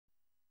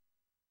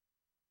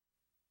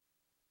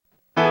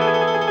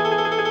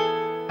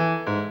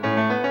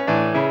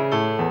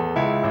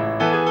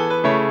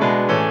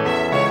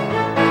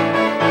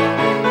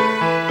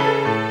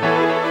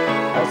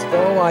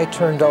I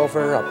turned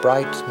over a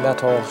bright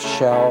metal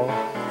shell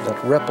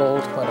that rippled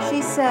when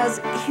She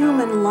says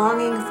human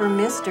longing for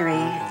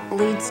mystery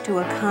leads to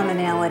a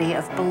commonality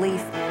of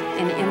belief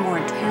in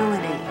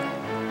immortality.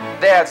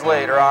 Dad's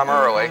late or I'm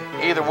early.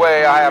 Either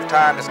way, I have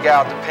time to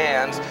scout the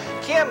pens.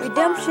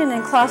 Redemption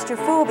and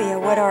claustrophobia,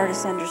 what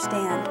artists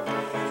understand.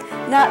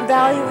 Not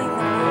valuing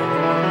the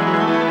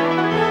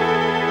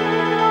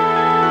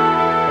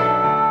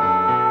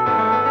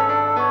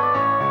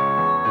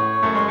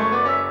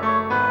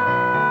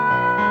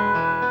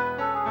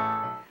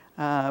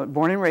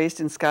born and raised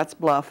in Scotts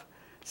Bluff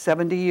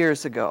 70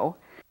 years ago.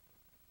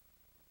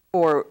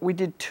 We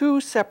did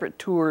 2 separate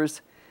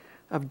tours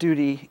of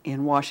duty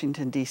in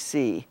Washington,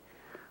 D.C.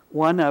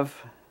 One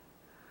of,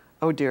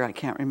 oh dear, I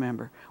can't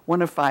remember.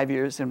 One of 5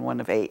 years and one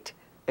of 8.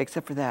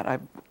 Except for that,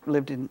 I've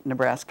lived in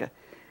Nebraska.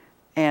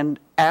 And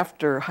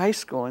after high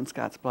school in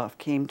Scotts Bluff,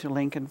 came to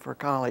Lincoln for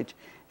college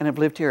and have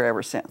lived here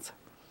ever since.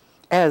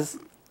 As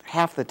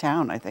half the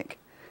town, I think,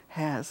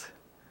 has.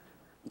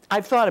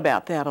 I've thought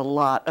about that a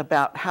lot,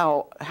 about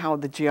how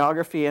the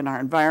geography and our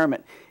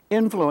environment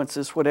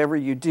influences whatever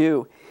you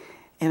do.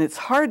 And it's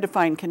hard to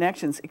find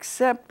connections,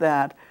 except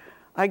that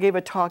I gave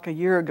a talk a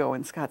year ago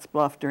in Scotts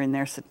Bluff during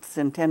their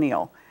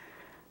centennial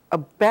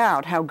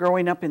about how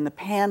growing up in the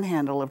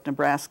panhandle of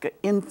Nebraska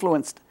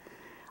influenced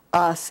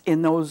us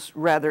in those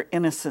rather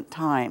innocent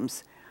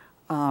times,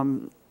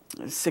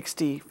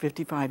 60,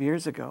 55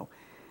 years ago.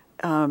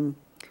 There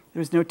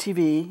was no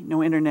TV,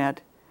 no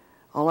internet.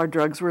 All our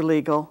drugs were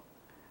legal.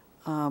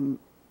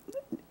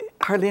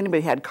 Hardly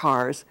anybody had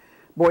cars.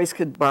 Boys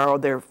could borrow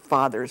their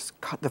father's,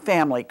 the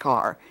family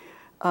car.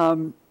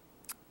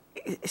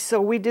 So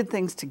we did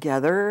things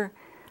together.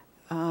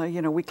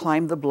 You know, we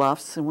climbed the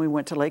bluffs and we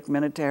went to Lake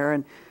Minnetonka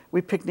and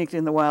we picnicked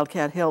in the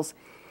Wildcat Hills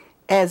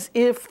as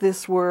if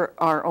this were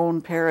our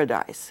own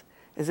paradise,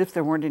 as if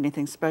there weren't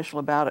anything special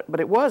about it. But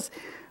it was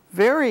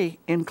very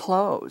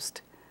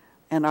enclosed,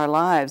 and our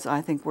lives,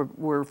 I think,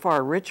 were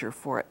far richer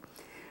for it.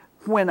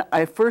 When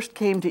I first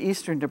came to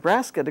eastern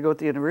Nebraska to go to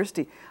the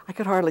university, I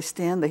could hardly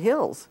stand the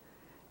hills.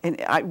 And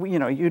you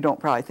know, you don't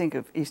probably think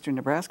of eastern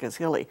Nebraska as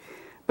hilly,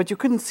 but you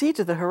couldn't see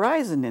to the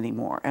horizon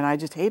anymore, and I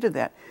just hated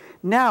that.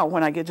 Now,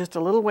 when I get just a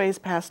little ways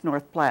past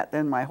North Platte,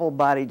 then my whole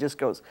body just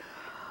goes,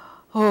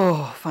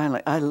 oh,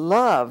 finally. I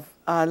love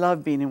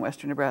being in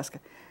western Nebraska.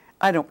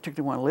 I don't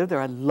particularly want to live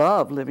there. I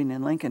love living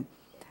in Lincoln.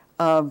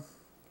 And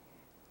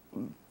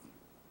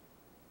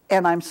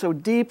I'm so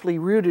deeply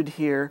rooted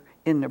here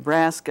in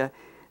Nebraska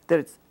that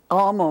it's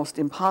almost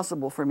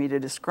impossible for me to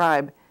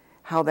describe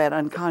how that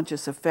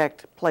unconscious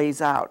effect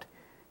plays out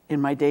in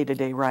my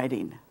day-to-day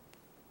writing.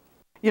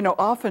 You know,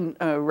 often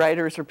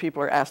writers or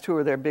people are asked who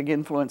are their big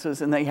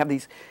influences, and they have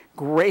these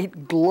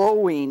great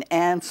glowing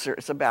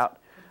answers about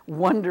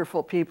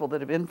wonderful people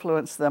that have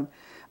influenced them.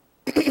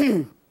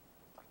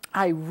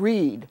 I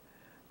read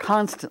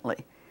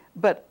constantly,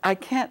 but I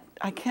can't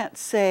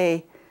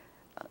say,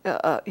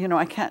 you know,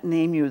 I can't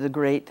name you the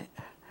great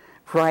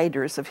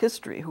writers of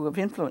history who have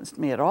influenced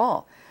me at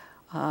all.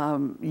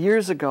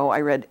 Years ago,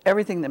 I read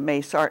everything that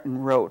May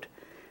Sarton wrote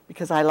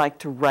because I like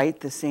to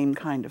write the same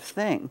kind of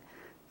thing.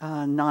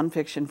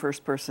 Nonfiction,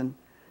 first person,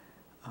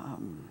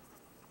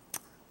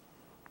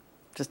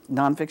 just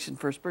nonfiction,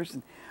 first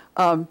person.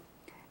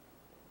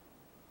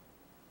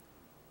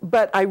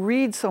 But I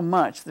read so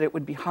much that it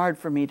would be hard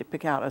for me to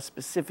pick out a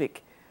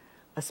specific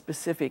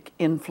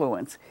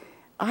influence.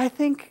 I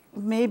think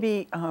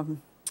maybe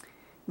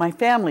my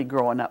family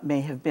growing up may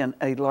have been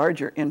a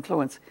larger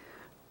influence.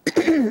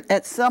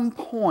 At some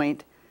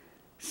point,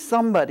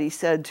 somebody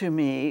said to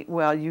me,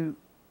 well, you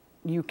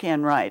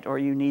can write, or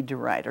you need to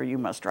write, or you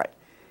must write.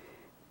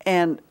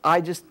 And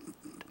I just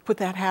put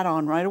that hat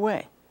on right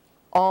away.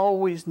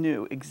 Always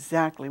knew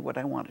exactly what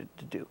I wanted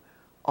to do,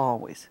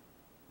 always.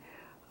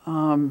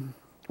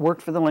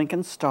 Worked for the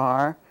Lincoln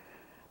Star,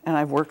 and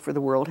I've worked for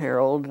the World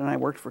Herald, and I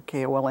worked for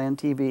KOLN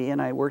TV,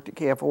 and I worked at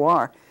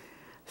KFOR.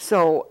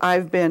 So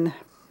I've been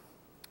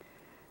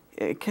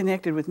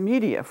connected with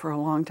media for a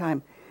long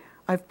time.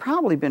 I've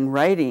probably been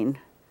writing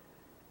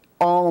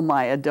all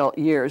my adult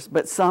years,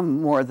 but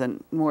some more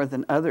than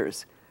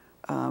others.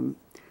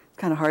 It's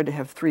kind of hard to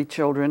have 3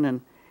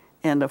 children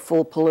and a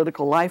full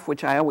political life,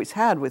 which I always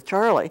had with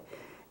Charlie,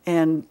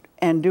 and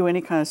do any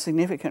kind of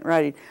significant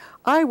writing.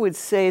 I would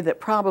say that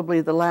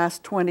probably the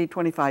last 20,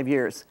 25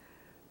 years,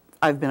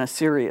 I've been a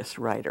serious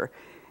writer.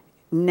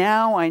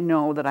 Now I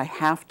know that I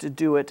have to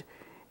do it.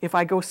 If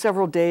I go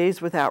several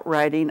days without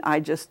writing, I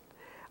just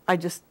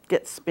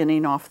get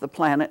spinning off the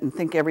planet and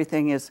think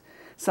everything is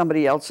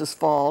somebody else's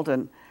fault.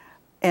 And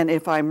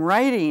if I'm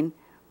writing,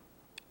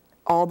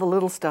 all the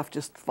little stuff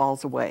just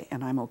falls away,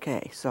 and I'm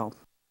okay. So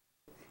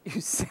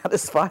you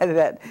satisfy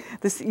that.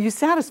 You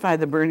satisfy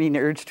the burning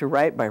urge to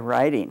write by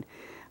writing.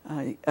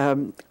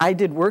 I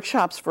did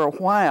workshops for a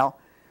while,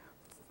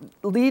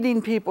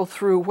 leading people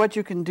through what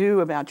you can do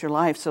about your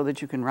life so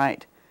that you can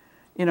write.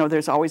 You know,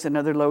 there's always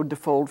another load to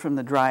fold from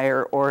the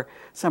dryer or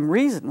some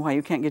reason why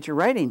you can't get your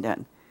writing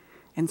done.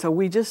 And so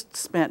we just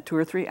spent 2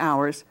 or 3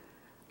 hours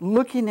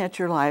looking at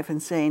your life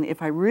and saying,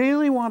 if I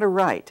really want to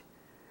write,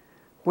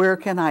 Where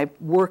can I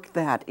work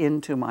that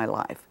into my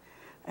life?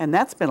 And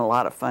that's been a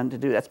lot of fun to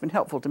do. That's been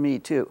helpful to me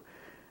too,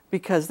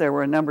 because there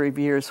were a number of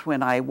years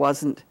when I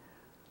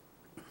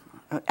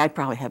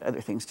probably had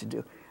other things to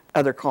do,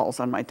 other calls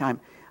on my time,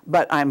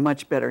 but I'm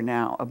much better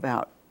now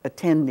about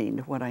attending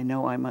to what I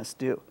know I must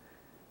do.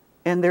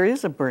 And there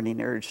is a burning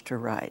urge to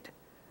write.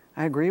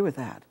 I agree with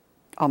that.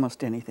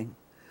 Almost anything.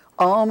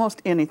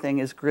 Almost anything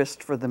is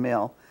grist for the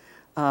mill.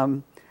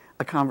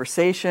 A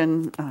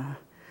conversation,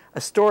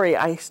 a story,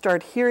 I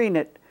start hearing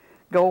it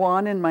go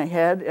on in my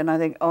head, and I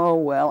think, oh,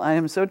 well, I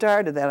am so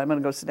tired of that, I'm going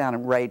to go sit down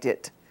and write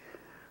it.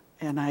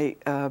 And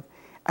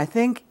I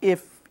think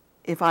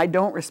if I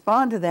don't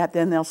respond to that,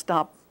 then they'll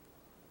stop,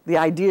 the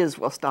ideas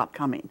will stop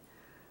coming.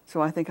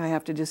 So I think I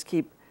have to just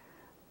keep,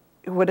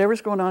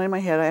 whatever's going on in my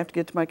head, I have to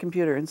get to my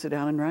computer and sit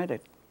down and write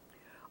it.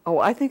 Oh,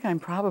 I think I'm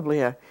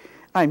probably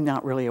I'm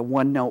not really a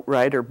one-note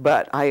writer,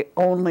 but I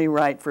only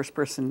write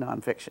first-person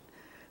nonfiction.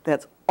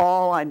 That's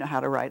all I know how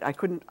to write. I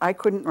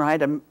couldn't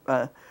write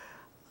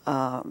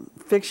a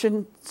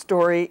fiction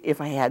story if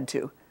I had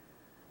to.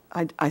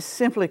 I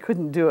simply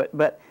couldn't do it,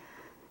 but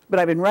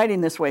I've been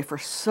writing this way for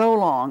so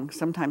long,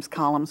 sometimes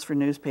columns for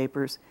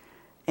newspapers,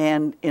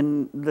 and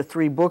in the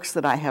 3 books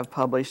that I have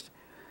published,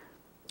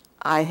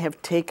 I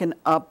have taken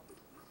up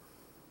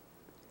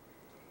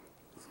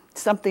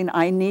something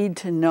I need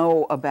to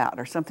know about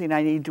or something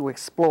I need to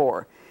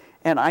explore,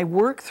 and I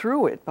work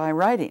through it by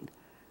writing.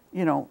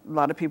 You know, a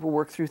lot of people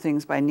work through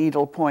things by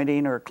needle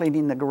pointing or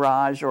cleaning the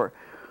garage or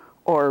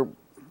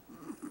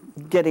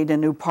getting a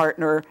new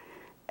partner.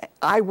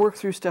 I work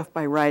through stuff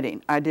by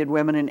writing. I did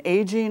Women in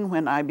Aging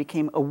when I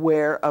became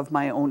aware of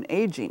my own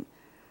aging,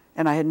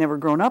 and I had never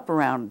grown up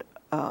around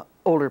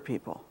older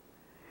people.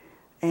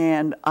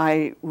 And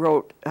I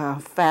wrote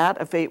Fat,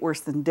 A Fate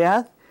Worse Than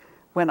Death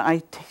when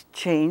I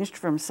changed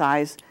from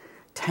size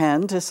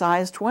 10 to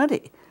size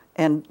 20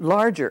 and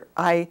larger.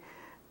 I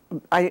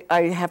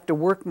have to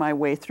work my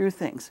way through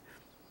things.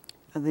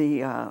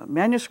 The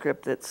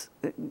manuscript that's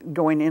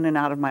going in and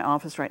out of my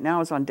office right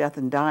now is on death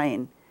and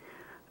dying.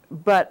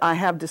 But I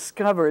have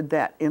discovered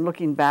that in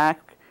looking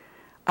back,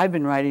 I've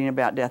been writing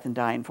about death and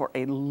dying for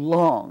a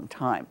long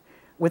time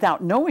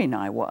without knowing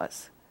I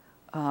was.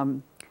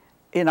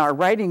 In our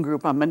writing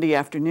group on Monday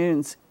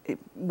afternoons,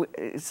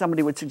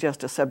 somebody would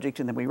suggest a subject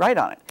and then we write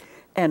on it.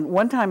 And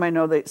one time I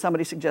know that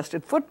somebody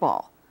suggested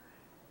football.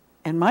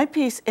 And my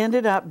piece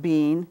ended up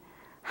being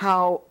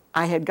how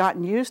I had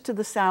gotten used to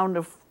the sound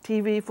of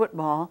TV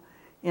football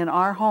in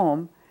our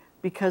home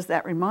because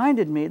that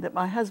reminded me that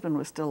my husband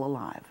was still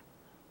alive.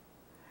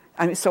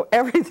 I mean, so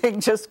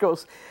everything just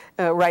goes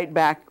right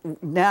back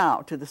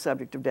now to the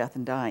subject of death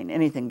and dying.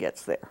 Anything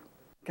gets there.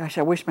 Gosh,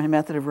 I wish my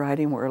method of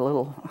writing were a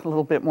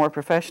little bit more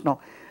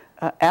professional.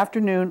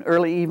 Afternoon,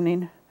 early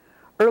evening.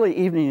 Early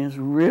evening is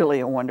really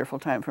a wonderful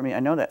time for me.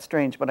 I know that's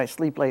strange, but I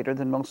sleep later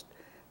than most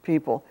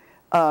people.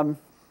 And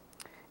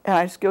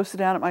I just go sit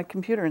down at my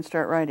computer and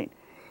start writing.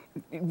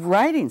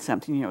 Writing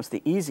something, you know, is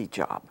the easy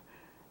job.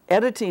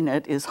 Editing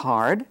it is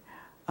hard.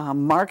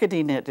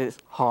 Marketing it is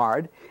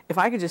hard. If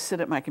I could just sit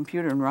at my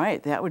computer and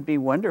write, that would be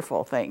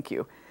wonderful, thank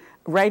you.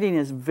 Writing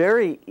is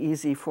very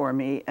easy for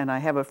me, and I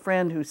have a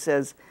friend who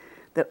says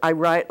that I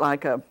write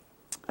like a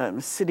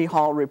City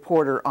Hall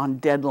reporter on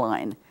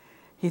deadline.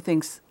 He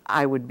thinks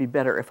I would be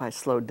better if I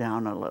slowed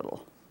down a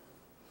little.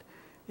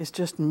 It's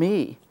just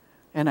me,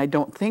 and I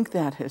don't think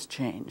that has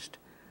changed.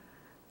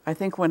 I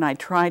think when I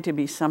try to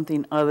be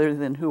something other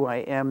than who I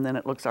am, then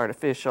it looks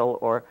artificial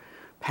or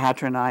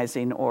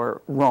patronizing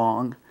or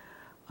wrong.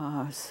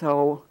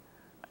 So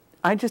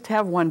I just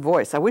have one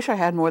voice. I wish I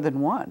had more than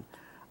one.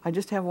 I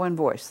just have one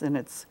voice, and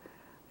it's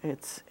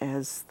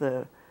as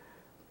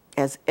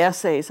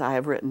essays I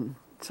have written,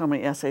 so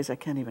many essays I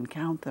can't even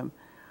count them,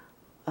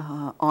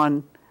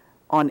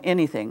 on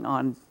anything,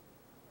 on,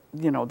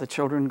 you know, the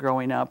children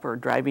growing up or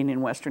driving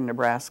in western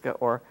Nebraska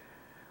or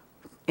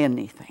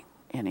anything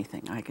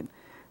I can.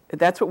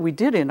 That's what we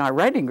did in our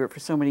writing group for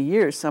so many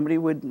years. Somebody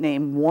would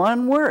name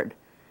one word,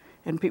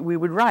 and we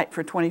would write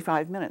for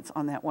 25 minutes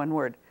on that one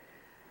word.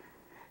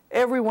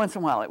 Every once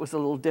in a while it was a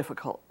little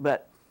difficult,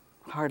 but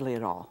hardly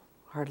at all,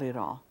 hardly at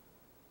all.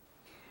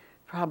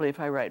 Probably if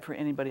I write for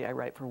anybody, I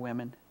write for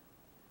women.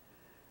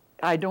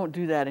 I don't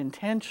do that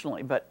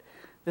intentionally, but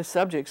the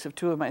subjects of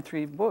 2 of my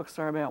 3 books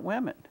are about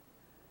women.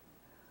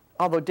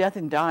 Although Death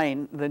and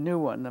Dying, the new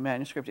one, the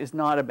manuscript, is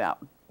not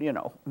about, you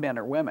know, men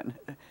or women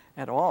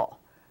at all.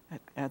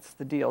 That's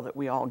the deal that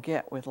we all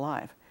get with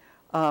life.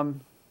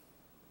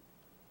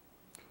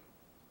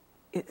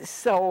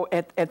 So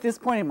at this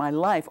point in my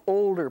life,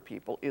 older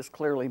people is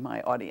clearly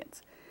my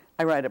audience.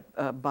 I write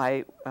a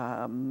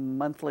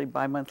bi-monthly,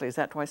 is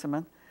that twice a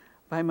month?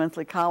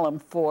 Bi-monthly column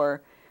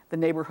for the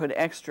Neighborhood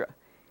Extra.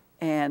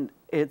 And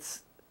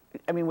it's,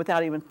 I mean,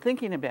 without even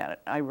thinking about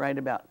it, I write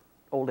about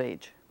old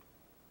age.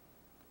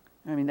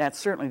 I mean, that's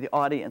certainly the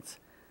audience,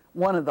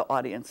 one of the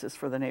audiences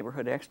for the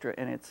Neighborhood Extra,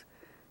 and it's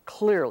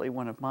clearly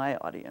one of my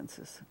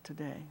audiences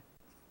today.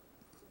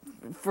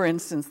 For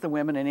instance, the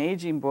Women in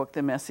Aging book,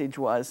 the message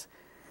was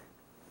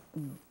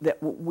that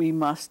we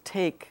must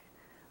take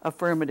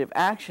affirmative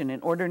action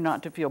in order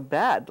not to feel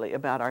badly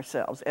about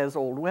ourselves as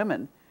old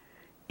women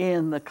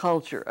in the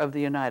culture of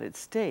the United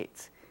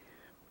States.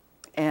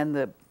 And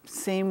the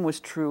same was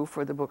true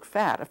for the book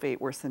Fat, A Fate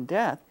Worse Than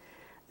Death.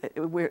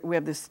 We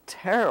have this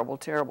terrible,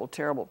 terrible,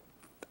 terrible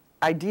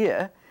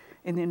idea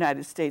in the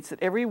United States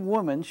that every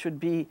woman should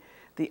be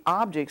the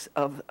objects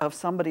of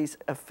somebody's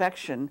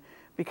affection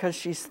because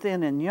she's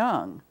thin and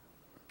young.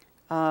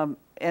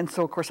 And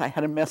so, of course, I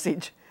had a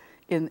message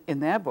in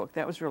that book.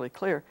 That was really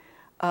clear.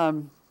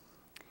 In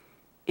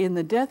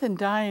the death and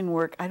dying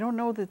work, I don't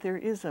know that there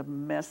is a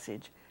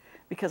message,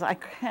 because I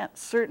can't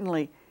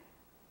certainly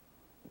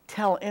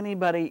tell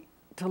anybody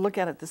to look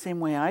at it the same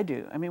way I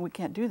do. I mean, we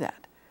can't do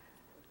that.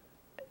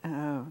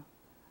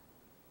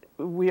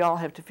 We all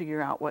have to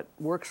figure out what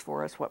works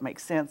for us, what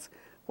makes sense,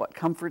 what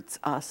comforts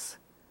us,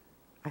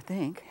 I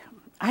think.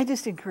 I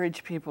just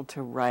encourage people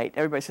to write.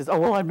 Everybody says, oh,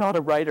 well, I'm not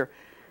a writer.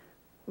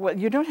 Well,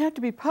 you don't have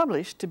to be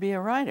published to be a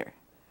writer,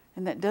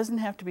 and that doesn't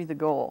have to be the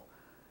goal.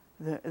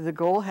 The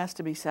goal has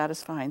to be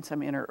satisfying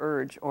some inner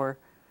urge or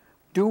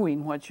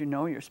doing what you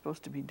know you're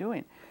supposed to be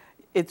doing.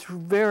 It's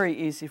very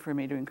easy for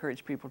me to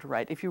encourage people to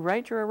write. If you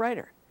write, you're a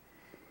writer.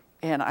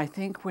 And I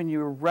think when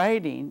you're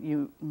writing,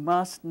 you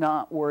must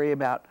not worry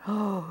about,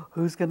 oh,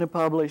 who's going to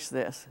publish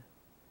this?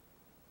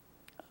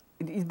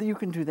 You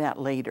can do that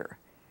later.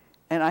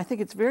 And I think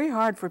it's very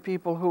hard for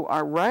people who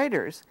are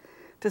writers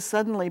to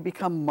suddenly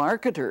become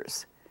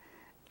marketers.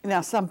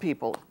 Now, some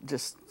people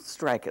just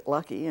strike it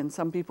lucky, and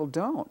some people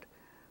don't.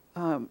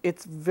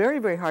 It's very,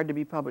 very hard to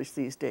be published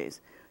these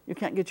days. You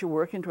can't get your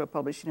work into a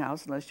publishing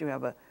house unless you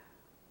have a,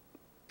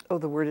 oh,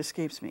 the word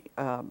escapes me,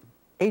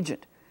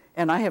 agent.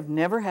 And I have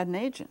never had an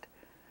agent.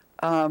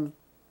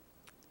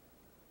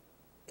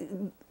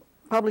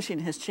 Publishing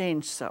has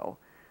changed so,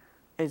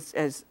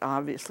 as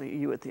obviously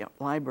you at the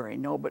library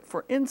know. But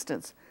for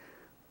instance,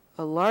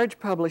 a large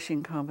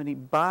publishing company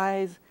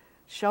buys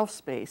shelf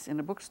space in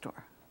a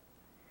bookstore.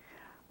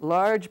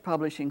 Large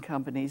publishing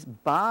companies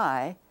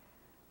buy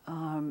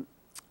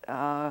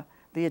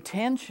the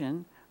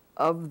attention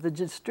of the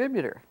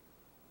distributor.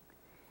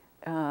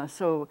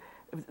 So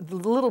the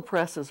little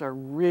presses are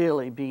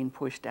really being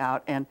pushed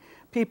out, and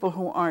people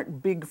who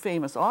aren't big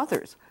famous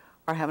authors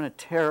are having a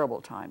terrible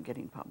time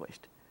getting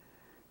published.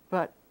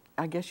 But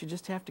I guess you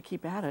just have to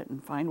keep at it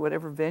and find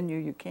whatever venue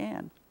you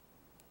can.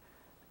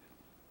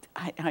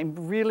 I'm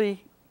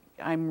really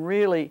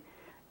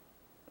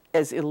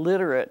as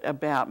illiterate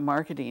about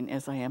marketing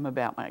as I am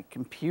about my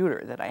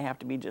computer, that I have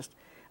to be just,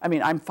 I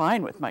mean, I'm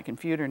fine with my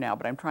computer now,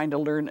 but I'm trying to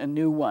learn a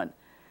new one,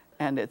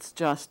 and it's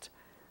just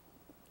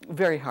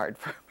very hard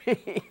for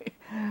me.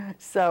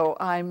 So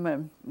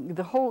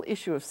the whole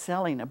issue of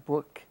selling a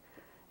book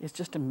is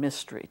just a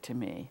mystery to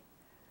me.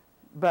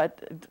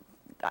 But,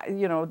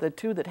 you know, the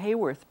two that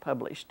Hayworth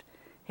published,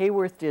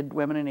 Hayworth did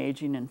Women and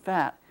Aging and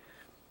Fat,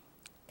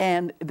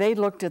 and they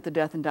looked at the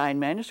Death and Dying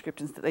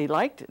manuscript and they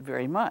liked it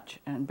very much.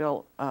 And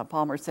Bill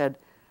Palmer said,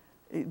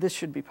 this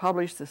should be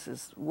published, this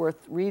is worth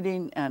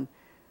reading,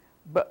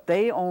 but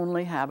they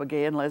only have a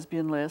gay and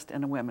lesbian list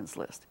and a women's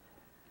list.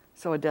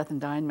 So a Death and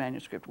Dying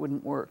manuscript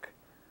wouldn't work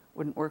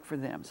for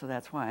them. So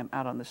that's why I'm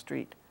out on the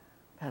street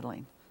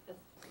peddling.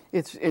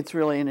 It's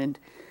really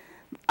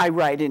I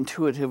write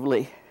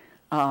intuitively,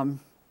 and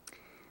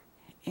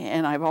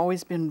I've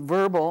always been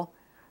verbal,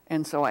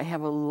 and so I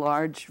have a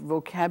large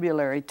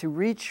vocabulary to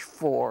reach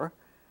for.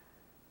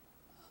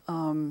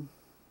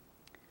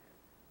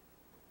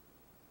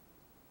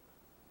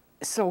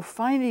 So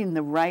finding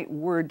the right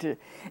word to,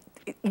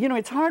 you know,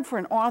 it's hard for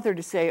an author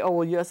to say, oh,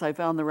 well, yes, I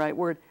found the right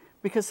word,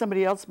 because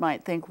somebody else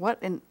might think, what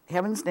in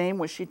heaven's name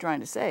was she trying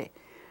to say?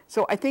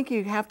 So I think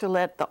you have to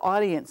let the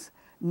audience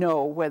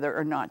know whether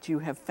or not you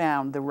have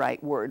found the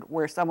right word,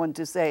 where someone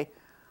to say,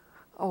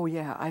 oh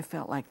yeah, I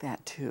felt like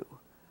that too.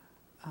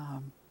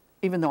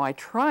 Even though I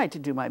try to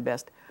do my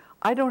best,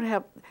 I don't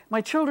have,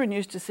 my children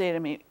used to say to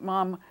me,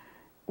 Mom,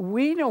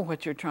 we know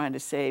what you're trying to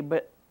say,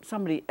 but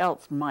somebody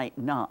else might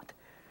not.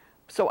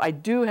 So I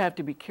do have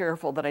to be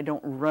careful that I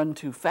don't run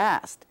too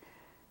fast.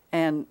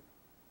 And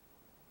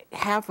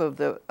half of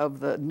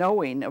the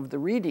knowing of the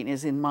reading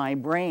is in my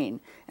brain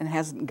and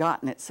hasn't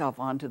gotten itself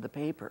onto the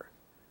paper.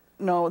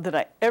 No, that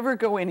I ever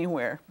go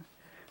anywhere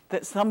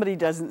that somebody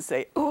doesn't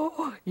say,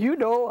 oh, you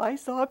know, I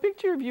saw a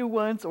picture of you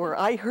once, or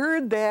I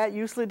heard that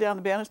you slid down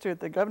the banister at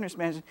the governor's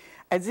mansion,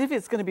 as if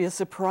it's going to be a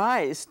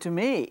surprise to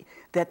me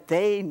that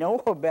they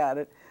know about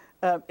it.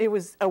 It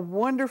was a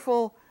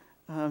wonderful,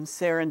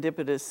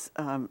 serendipitous,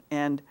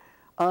 and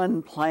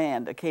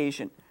unplanned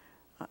occasion.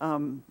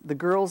 The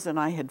girls and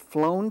I had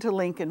flown to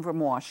Lincoln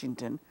from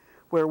Washington,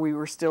 where we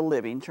were still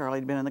living. Charlie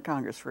had been in the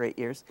Congress for 8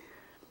 years.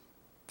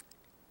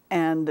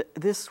 And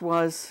this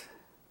was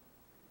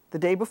the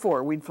day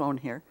before we'd flown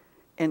here,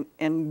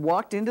 and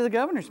walked into the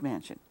governor's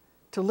mansion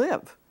to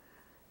live.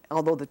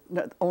 Although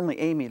only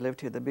Amy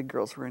lived here, the big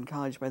girls were in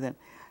college by then.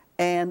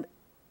 And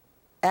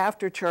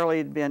after Charlie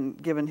had been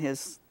given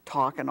his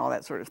talk and all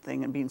that sort of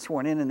thing and being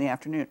sworn in the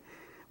afternoon,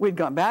 we'd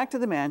gone back to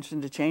the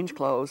mansion to change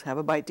clothes, have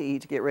a bite to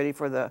eat, to get ready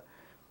for the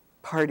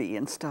party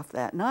and stuff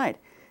that night.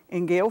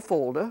 And Gail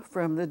Folda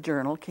from the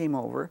Journal came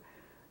over,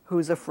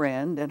 who's a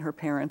friend, and her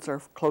parents are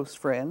close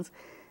friends.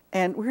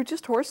 And we were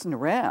just horsing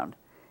around.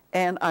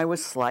 And I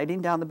was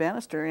sliding down the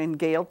banister, and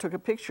Gail took a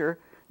picture,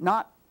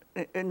 not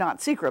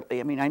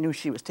secretly. I mean, I knew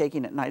she was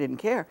taking it, and I didn't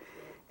care.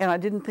 And I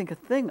didn't think a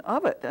thing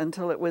of it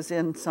until it was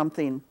in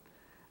something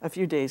a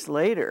few days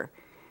later.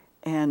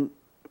 And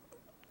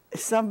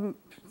some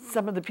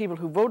of the people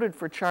who voted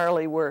for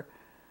Charlie were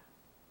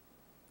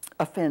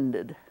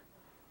offended.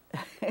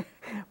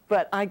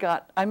 But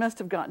I must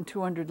have gotten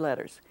 200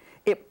 letters.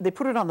 They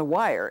put it on the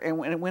wire,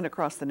 and it went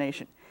across the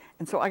nation.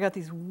 And so I got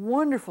these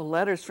wonderful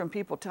letters from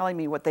people telling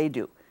me what they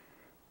do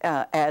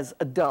as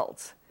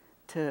adults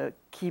to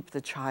keep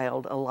the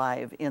child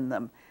alive in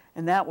them.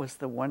 And that was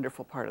the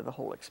wonderful part of the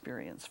whole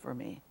experience for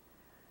me.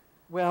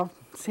 Well,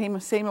 same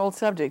old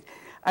subject.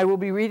 I will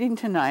be reading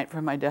tonight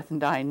from my Death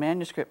and Dying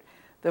manuscript,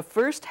 the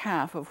first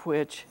half of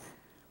which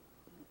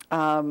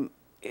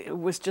it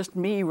was just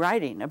me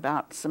writing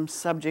about some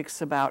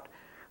subjects about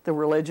the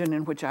religion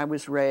in which I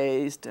was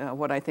raised,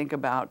 what I think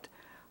about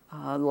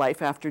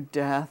life after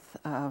death,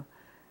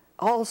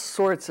 all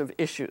sorts of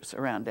issues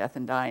around death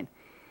and dying.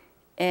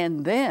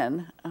 And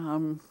then,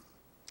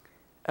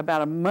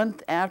 about a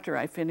month after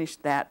I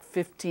finished that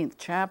 15th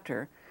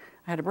chapter,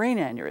 I had a brain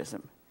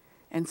aneurysm.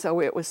 And so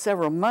it was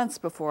several months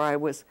before I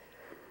was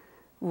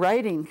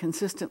writing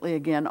consistently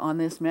again on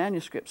this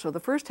manuscript. So the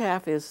first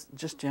half is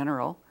just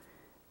general,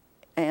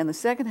 and the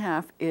second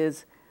half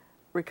is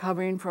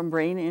recovering from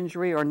brain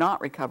injury or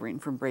not recovering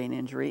from brain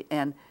injury,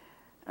 and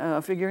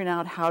figuring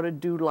out how to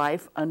do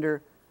life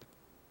under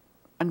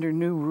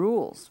new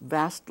rules,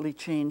 vastly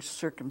changed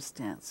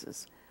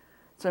circumstances.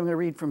 So I'm going to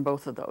read from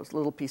both of those,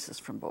 little pieces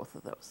from both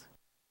of those.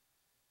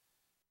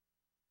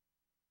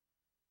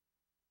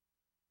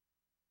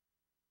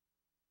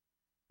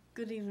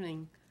 Good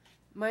evening.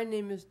 My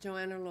name is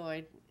Joanna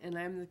Lloyd, and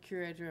I'm the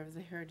curator of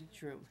the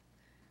Heritage Room.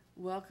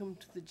 Welcome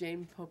to the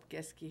James Pope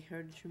Geske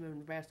Heritage Room of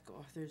Nebraska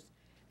Authors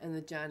and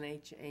the John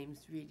H.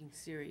 Ames Reading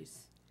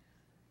Series.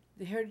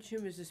 The Heritage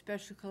Room is a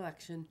special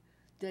collection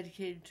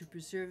dedicated to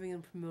preserving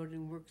and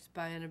promoting works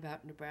by and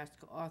about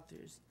Nebraska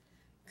authors.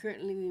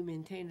 Currently, we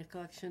maintain a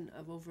collection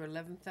of over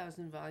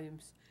 11,000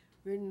 volumes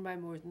written by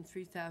more than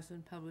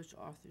 3,000 published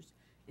authors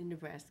in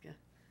Nebraska.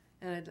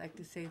 And I'd like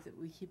to say that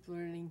we keep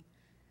learning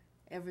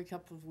every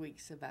couple of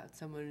weeks about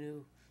someone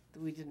new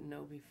that we didn't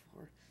know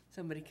before.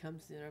 Somebody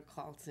comes in or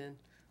calls in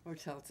or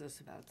tells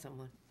us about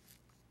someone.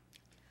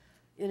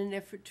 In an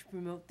effort to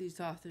promote these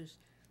authors,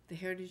 the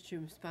Heritage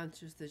Room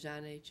sponsors the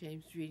John H.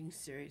 Ames Reading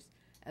Series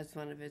as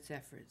one of its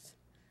efforts.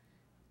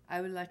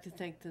 I would like to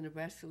thank the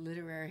Nebraska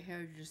Literary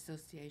Heritage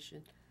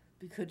Association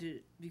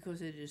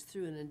because it is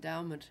through an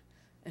endowment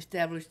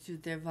established through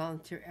their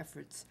volunteer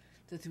efforts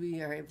that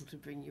we are able to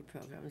bring you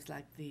programs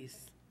like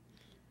these.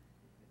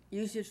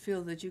 You should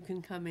feel that you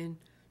can come in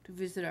to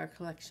visit our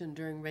collection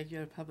during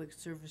regular public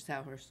service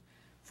hours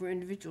for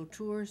individual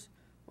tours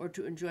or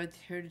to enjoy the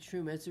Heritage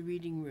Room as a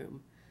reading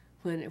room,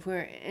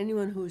 where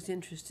anyone who is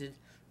interested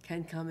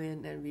can come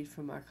in and read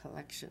from our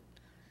collection.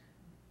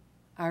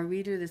 Our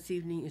reader this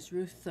evening is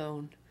Ruth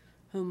Thone,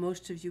 whom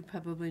most of you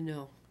probably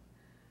know.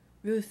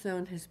 Ruth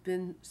Thone has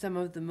been some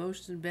of the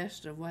most and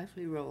best of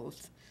wifely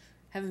roles,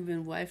 having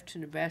been wife to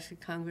Nebraska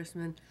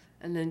Congressman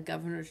and then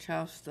Governor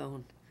Charles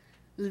Thone,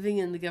 living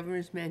in the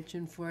governor's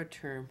mansion for a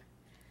term,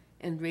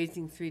 and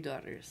raising 3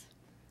 daughters.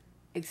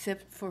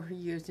 Except for her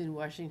years in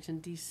Washington,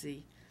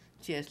 D.C.,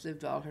 she has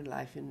lived all her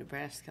life in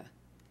Nebraska.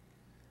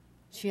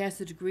 She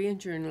has a degree in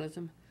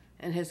journalism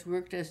and has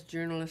worked as a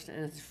journalist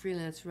and as a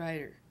freelance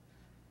writer.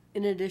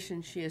 In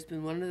addition, she has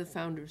been one of the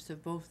founders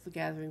of both The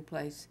Gathering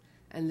Place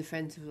and the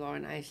Friends of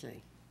Lauren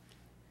Isley.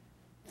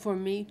 For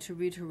me, to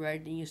read her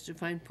writing is to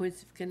find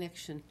points of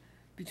connection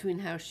between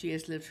how she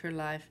has lived her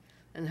life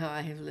and how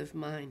I have lived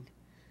mine.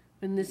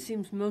 When this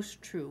seems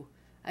most true,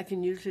 I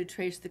can usually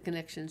trace the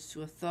connections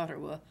to a thought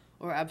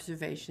or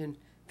observation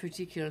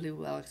particularly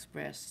well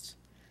expressed.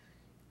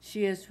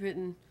 She has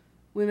written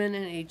Women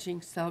and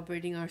Aging,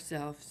 Celebrating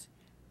Ourselves,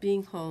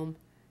 Being Home,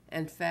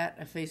 and Fat,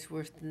 a Fate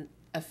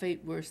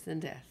Worse Than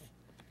Death.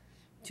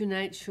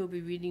 Tonight she'll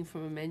be reading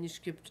from a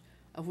manuscript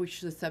of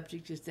which the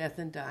subject is death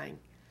and dying.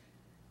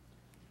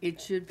 It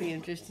should be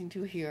interesting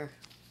to hear.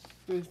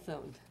 Ruth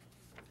Thone.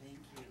 Thank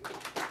you.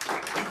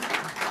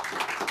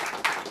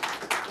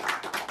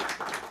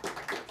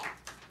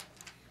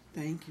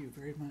 Thank you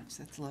very much.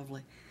 That's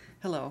lovely.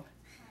 Hello.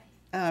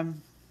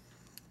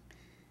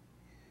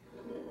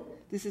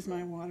 This is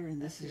my water,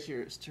 and this is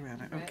yours,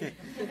 Joanna. Okay.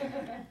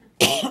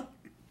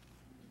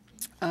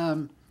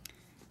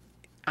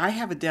 I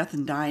have a death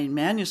and dying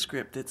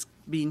manuscript that's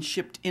being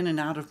shipped in and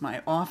out of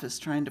my office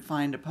trying to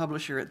find a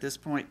publisher at this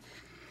point.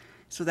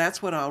 So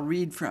that's what I'll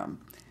read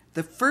from.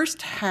 The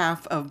first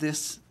half of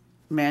this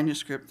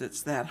manuscript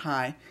that's that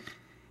high,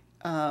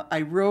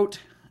 I wrote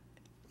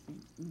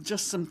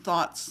just some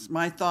thoughts,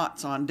 my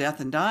thoughts on death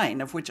and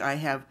dying, of which I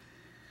have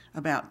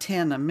about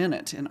 10 a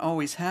minute and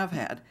always have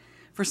had.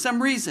 For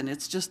some reason,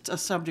 it's just a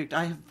subject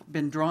I have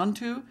been drawn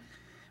to,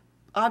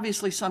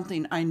 obviously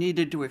something I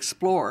needed to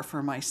explore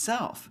for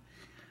myself.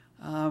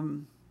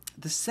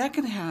 The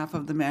second half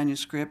of the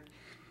manuscript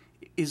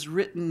is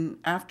written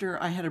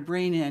after I had a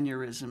brain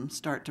aneurysm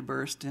start to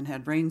burst and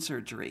had brain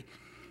surgery.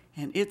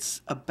 And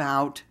it's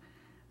about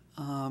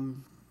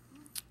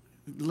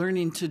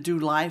learning to do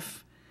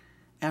life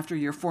after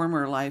your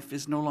former life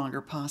is no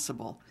longer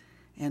possible,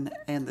 and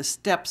the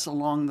steps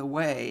along the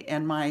way,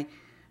 and my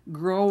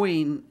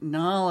growing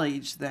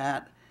knowledge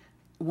that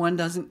one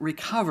doesn't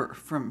recover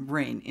from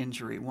brain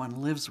injury.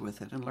 One lives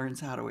with it and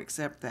learns how to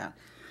accept that.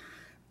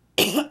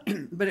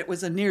 But it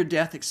was a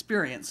near-death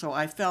experience, so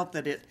I felt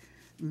that it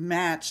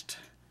matched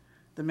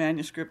the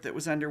manuscript that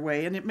was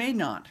underway, and it may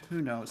not,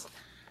 who knows.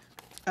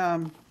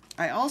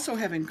 I also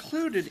have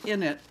included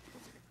in it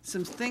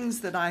some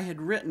things that I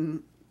had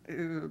written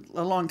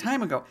a long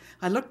time ago.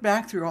 I looked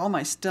back through all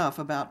my stuff,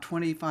 about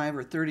 25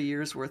 or 30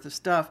 years worth of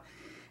stuff,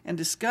 and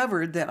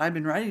discovered that I've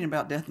been writing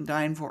about death and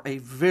dying for a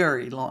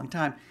very long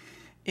time.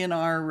 In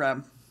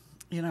our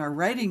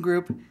writing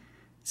group,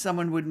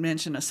 someone would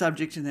mention a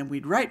subject and then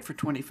we'd write for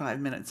 25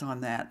 minutes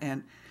on that.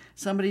 And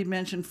somebody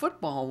mentioned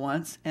football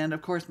once, and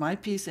of course my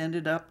piece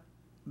ended up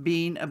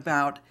being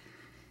about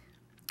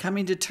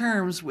coming to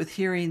terms with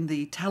hearing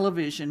the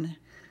television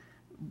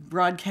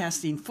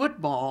broadcasting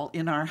football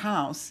in our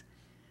house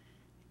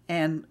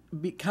and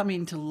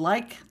coming to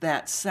like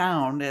that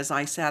sound as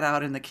I sat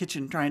out in the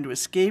kitchen trying to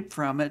escape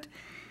from it,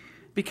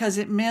 because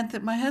it meant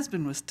that my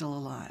husband was still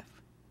alive.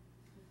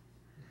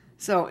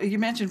 So you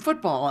mentioned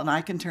football, and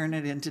I can turn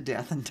it into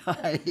death and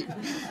dying.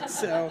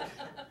 So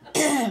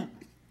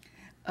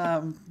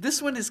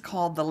this one is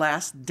called The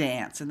Last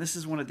Dance, and this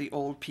is one of the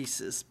old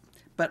pieces.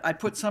 But I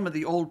put some of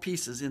the old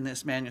pieces in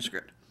this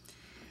manuscript.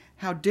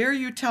 "How dare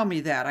you tell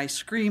me that?" I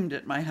screamed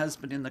at my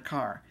husband in the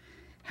car.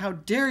 "How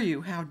dare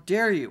you? How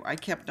dare you?" I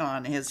kept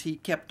on as he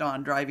kept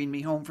on driving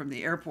me home from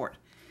the airport.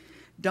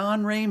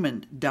 "Don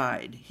Raymond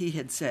died," he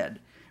had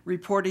said,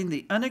 reporting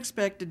the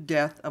unexpected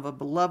death of a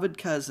beloved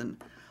cousin,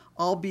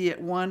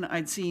 albeit one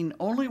I'd seen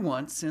only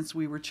once since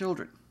we were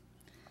children.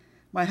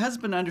 My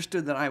husband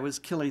understood that I was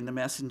killing the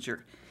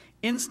messenger.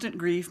 Instant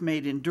grief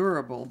made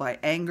endurable by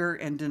anger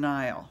and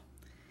denial.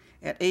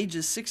 At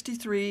ages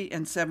 63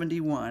 and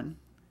 71,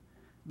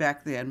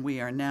 back then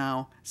we are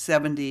now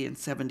 70 and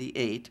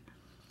 78,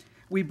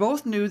 we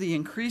both knew the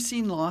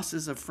increasing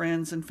losses of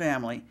friends and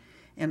family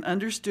and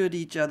understood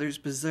each other's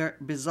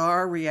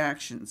bizarre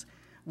reactions,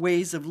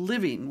 ways of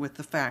living with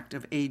the fact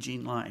of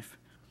aging life.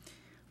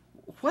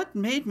 What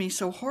made me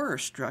so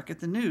horror-struck at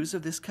the news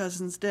of this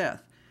cousin's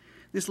death,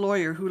 this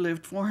lawyer who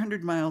lived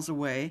 400 miles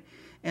away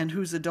and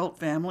whose adult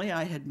family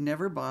I had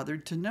never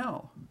bothered to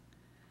know?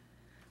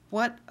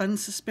 What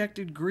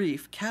unsuspected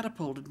grief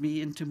catapulted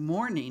me into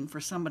mourning for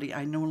somebody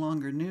I no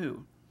longer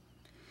knew?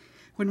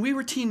 When we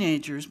were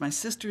teenagers, my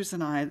sisters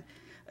and I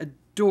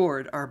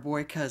adored our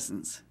boy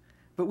cousins,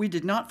 but we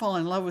did not fall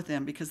in love with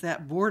them because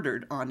that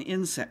bordered on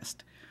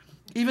incest,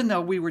 even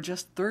though we were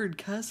just third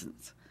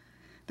cousins.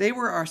 They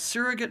were our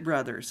surrogate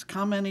brothers,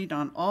 commenting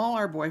on all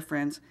our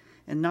boyfriends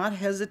and not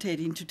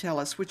hesitating to tell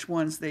us which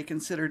ones they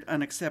considered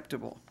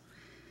unacceptable.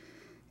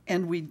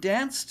 And we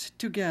danced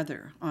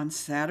together on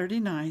Saturday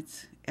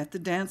nights at the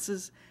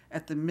dances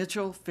at the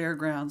Mitchell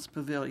Fairgrounds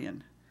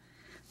Pavilion.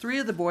 3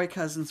 of the boy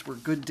cousins were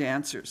good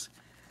dancers.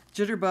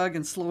 Jitterbug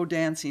and slow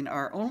dancing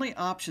are only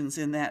options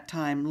in that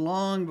time,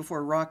 long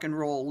before rock and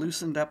roll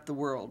loosened up the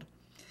world.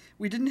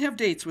 We didn't have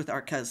dates with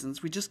our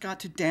cousins. We just got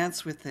to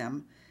dance with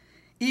them,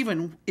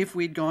 even if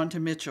we'd gone to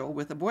Mitchell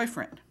with a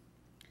boyfriend.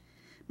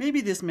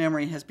 Maybe this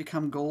memory has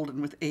become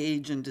golden with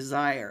age and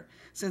desire,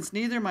 since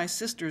neither my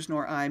sisters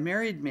nor I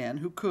married men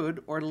who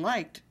could or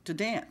liked to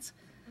dance.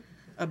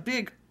 A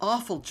big,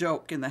 awful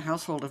joke in the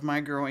household of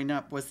my growing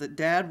up was that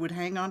Dad would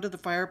hang onto the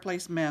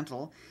fireplace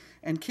mantel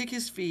and kick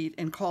his feet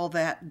and call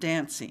that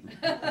dancing.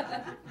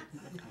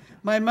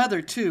 My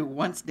mother, too,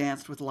 once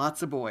danced with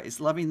lots of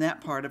boys, loving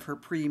that part of her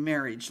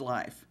pre-marriage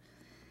life.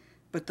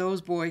 But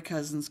those boy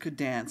cousins could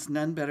dance,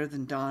 none better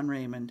than Don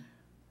Raymond.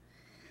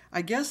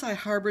 I guess I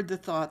harbored the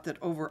thought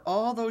that over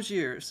all those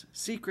years,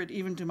 secret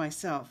even to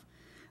myself,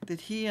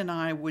 that he and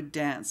I would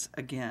dance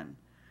again,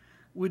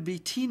 would be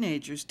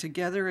teenagers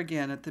together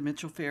again at the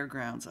Mitchell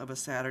Fairgrounds of a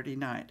Saturday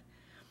night.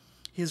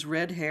 His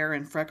red hair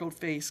and freckled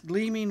face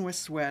gleaming with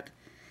sweat,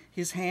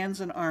 his hands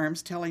and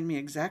arms telling me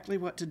exactly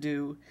what to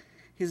do,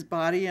 his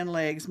body and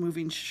legs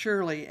moving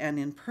surely and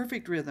in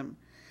perfect rhythm,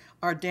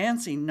 our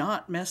dancing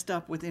not messed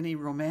up with any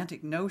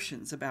romantic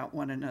notions about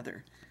one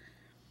another.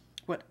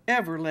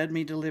 Whatever led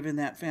me to live in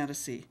that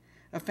fantasy,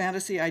 a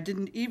fantasy I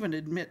didn't even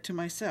admit to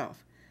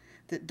myself,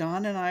 that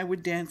Don and I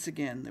would dance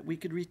again, that we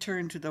could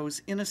return to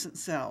those innocent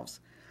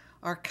selves,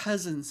 our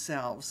cousin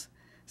selves,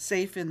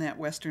 safe in that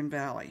Western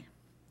Valley.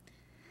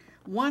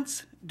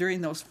 Once,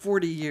 during those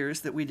 40 years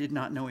that we did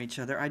not know each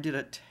other, I did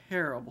a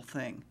terrible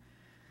thing.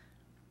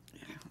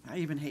 I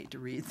even hate to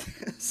read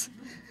this.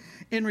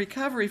 In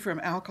recovery from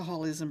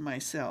alcoholism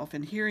myself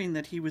and hearing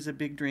that he was a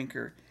big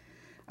drinker,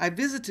 I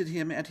visited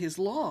him at his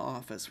law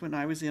office when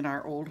I was in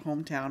our old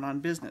hometown on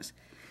business.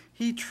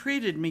 He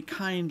treated me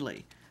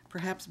kindly,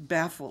 perhaps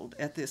baffled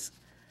at this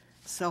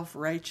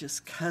self-righteous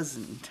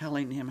cousin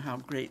telling him how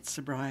great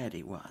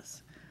sobriety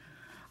was.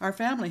 Our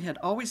family had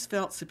always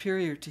felt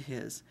superior to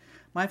his,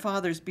 my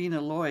father's being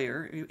a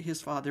lawyer,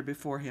 his father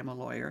before him a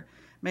lawyer,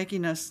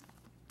 making us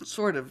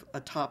sort of a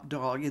top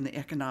dog in the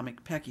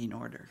economic pecking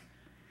order.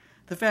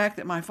 The fact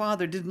that my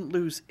father didn't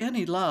lose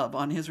any love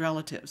on his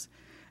relatives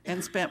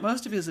and spent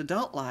most of his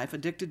adult life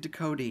addicted to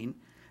codeine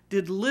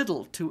did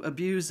little to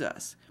abuse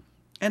us,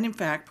 and in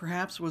fact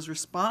perhaps was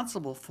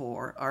responsible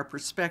for our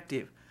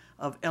perspective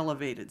of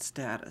elevated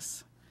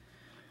status.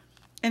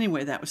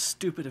 Anyway, that was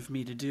stupid of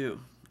me to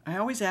do. I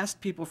always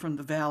asked people from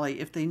the valley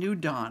if they knew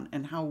Don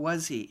and how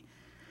was he.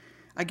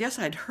 I guess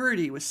I'd heard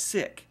he was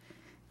sick.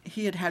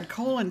 He had had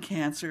colon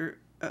cancer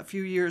a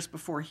few years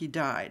before he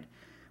died,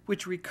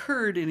 which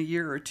recurred in a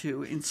year or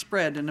two and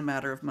spread in a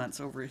matter of months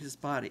over his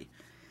body.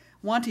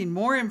 Wanting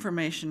more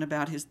information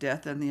about his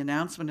death and the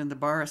announcement in the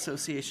Bar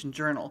Association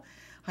Journal,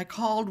 I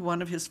called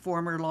one of his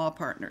former law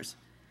partners.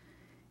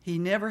 He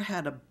never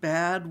had a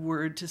bad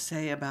word to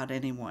say about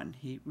anyone,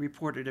 he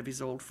reported of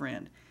his old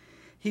friend.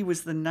 He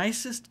was the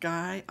nicest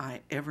guy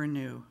I ever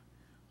knew.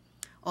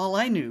 All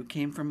I knew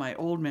came from my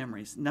old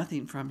memories,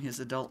 nothing from his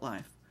adult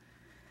life.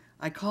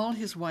 I called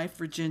his wife,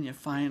 Virginia,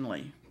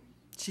 finally.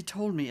 She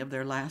told me of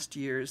their last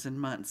years and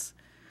months.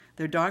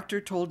 Their doctor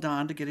told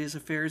Don to get his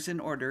affairs in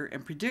order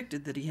and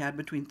predicted that he had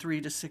between 3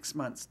 to 6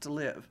 months to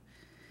live.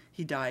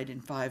 He died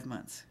in 5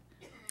 months.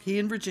 He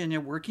and Virginia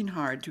working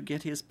hard to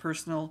get his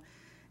personal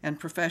and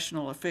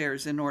professional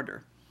affairs in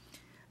order.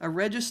 A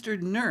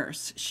registered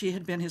nurse, she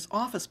had been his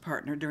office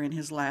partner during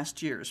his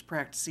last years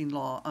practicing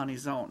law on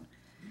his own.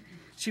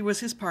 She was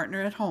his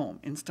partner at home,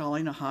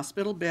 installing a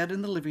hospital bed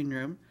in the living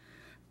room,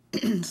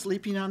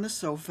 sleeping on the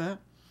sofa,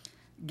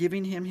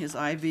 giving him his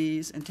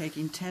IVs, and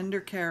taking tender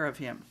care of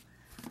him.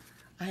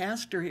 I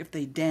asked her if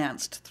they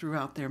danced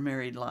throughout their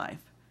married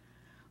life.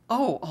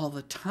 "Oh, all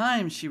the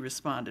time," she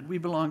responded. "We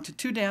belonged to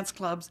 2 dance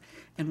clubs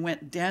and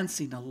went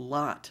dancing a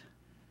lot."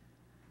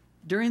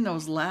 During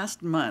those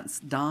last months,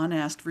 Don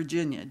asked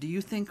Virginia, "Do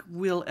you think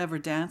we'll ever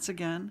dance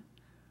again?"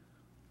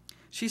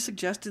 She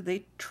suggested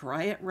they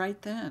try it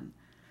right then,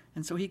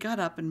 and so he got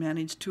up and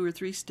managed 2 or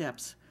 3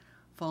 steps,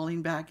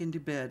 falling back into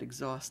bed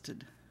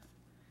exhausted.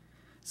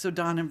 So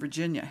Don and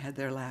Virginia had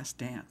their last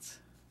dance.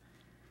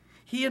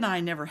 He and I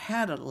never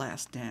had a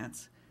last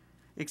dance,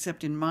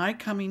 except in my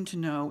coming to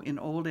know in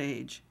old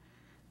age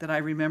that I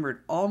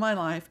remembered all my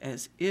life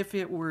as if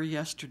it were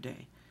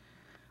yesterday,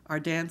 our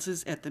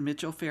dances at the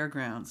Mitchell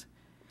Fairgrounds,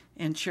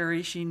 and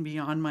cherishing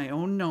beyond my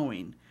own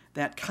knowing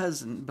that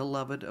cousin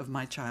beloved of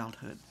my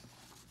childhood.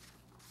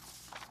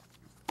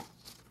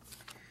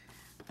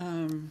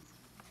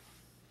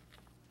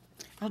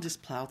 I'll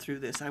just plow through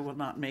this. I will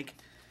not make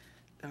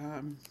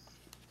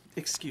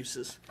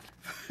excuses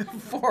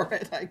for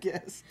it, I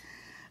guess.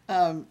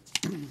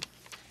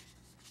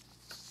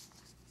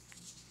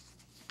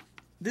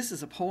 This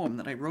is a poem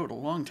that I wrote a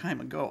long time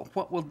ago.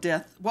 What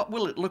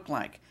will it look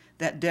like?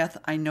 That death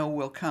I know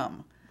will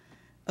come.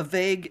 A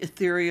vague,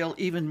 ethereal,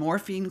 even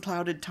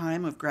morphine-clouded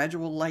time of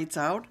gradual lights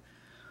out,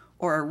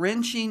 or a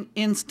wrenching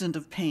instant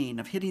of pain,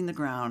 of hitting the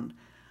ground,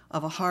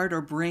 of a heart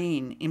or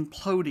brain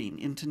imploding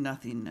into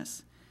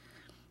nothingness.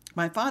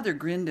 My father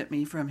grinned at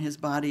me from his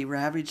body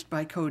ravaged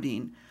by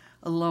codeine,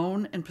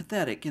 alone and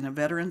pathetic in a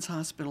veterans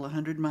hospital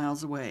 100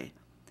 miles away.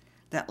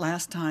 That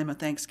last time a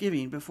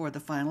Thanksgiving before the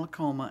final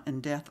coma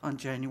and death on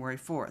January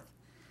 4th.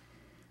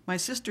 My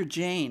sister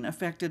Jane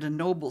affected a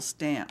noble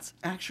stance,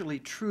 actually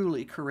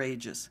truly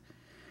courageous,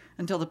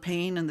 until the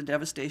pain and the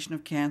devastation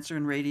of cancer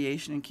and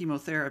radiation and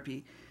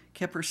chemotherapy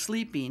kept her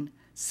sleeping,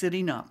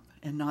 sitting up,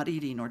 and not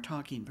eating or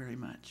talking very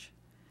much.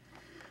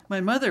 My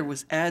mother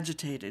was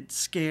agitated,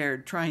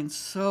 scared, trying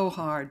so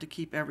hard to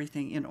keep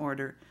everything in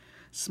order,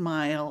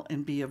 smile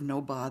and be of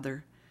no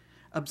bother,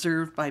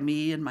 observed by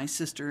me and my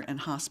sister and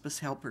hospice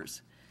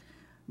helpers.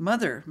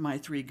 "Mother," my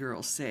 3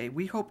 girls say,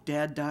 "we hope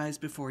Dad dies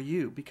before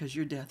you because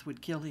your death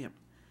would kill him."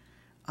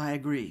 I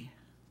agree.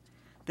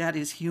 That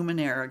is human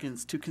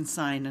arrogance to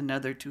consign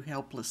another to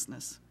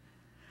helplessness.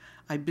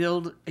 I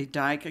build a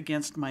dike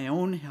against my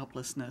own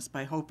helplessness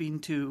by hoping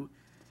to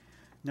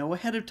know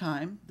ahead of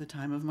time, the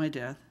time of my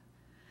death,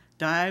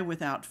 die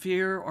without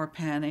fear or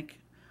panic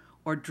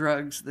or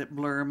drugs that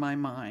blur my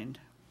mind.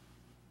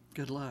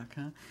 Good luck,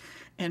 huh?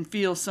 And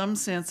feel some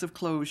sense of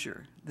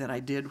closure that I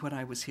did what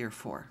I was here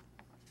for.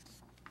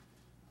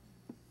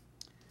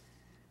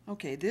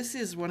 Okay, this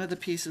is one of the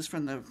pieces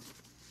from the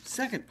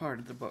second part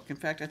of the book. In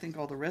fact, I think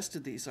all the rest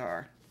of these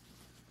are.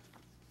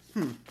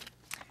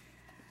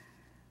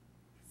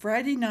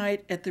 Friday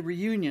night at the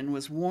reunion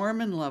was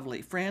warm and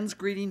lovely, friends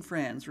greeting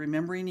friends,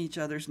 remembering each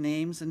other's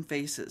names and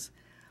faces,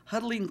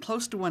 huddling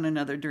close to one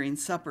another during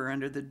supper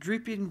under the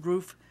dripping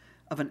roof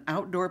of an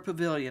outdoor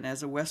pavilion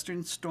as a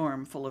western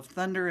storm full of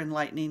thunder and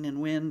lightning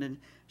and wind and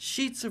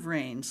sheets of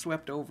rain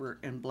swept over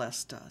and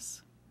blessed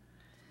us.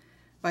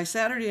 By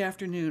Saturday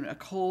afternoon, a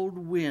cold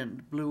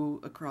wind blew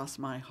across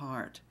my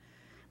heart,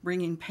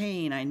 bringing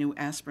pain I knew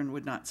aspirin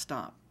would not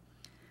stop,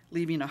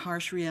 leaving a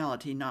harsh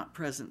reality not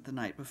present the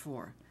night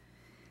before.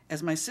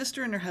 As my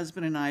sister and her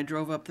husband and I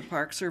drove up the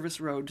Park Service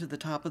Road to the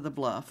top of the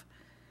bluff,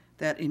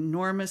 that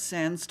enormous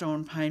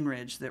sandstone pine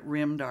ridge that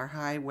rimmed our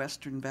high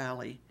western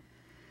valley,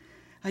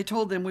 I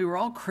told them we were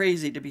all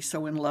crazy to be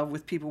so in love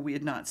with people we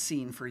had not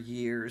seen for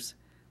years,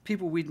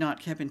 people we'd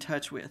not kept in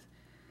touch with,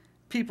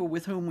 people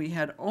with whom we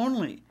had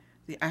only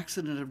the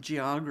accident of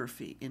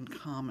geography in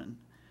common.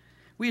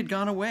 We had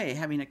gone away,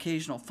 having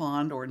occasional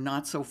fond or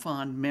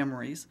not-so-fond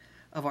memories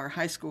of our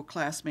high school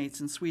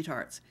classmates and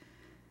sweethearts,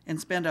 and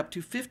spent up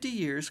to 50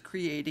 years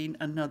creating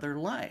another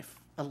life,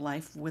 a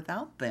life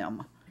without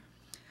them.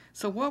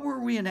 So what were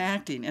we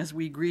enacting as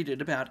we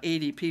greeted about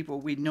 80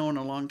 people we'd known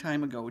a long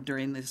time ago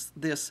during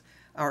this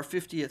our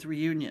 50th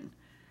reunion?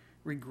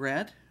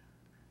 Regret?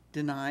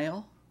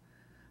 Denial?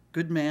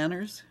 Good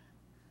manners?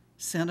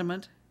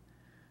 Sentiment?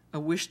 A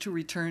wish to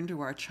return to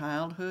our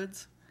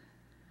childhoods?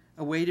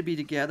 A way to be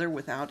together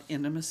without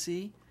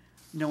intimacy,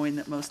 knowing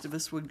that most of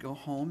us would go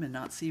home and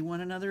not see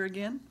one another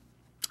again?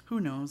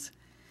 Who knows?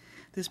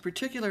 This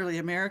particularly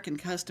American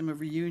custom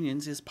of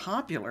reunions is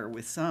popular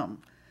with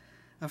some,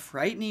 a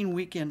frightening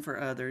weekend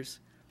for others,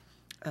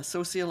 a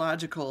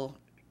sociological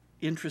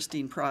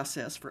interesting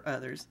process for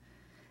others,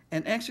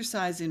 an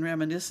exercise in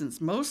reminiscence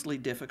mostly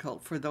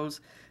difficult for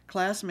those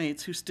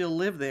classmates who still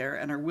live there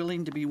and are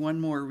willing to be one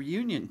more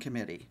reunion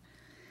committee.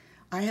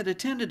 I had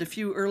attended a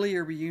few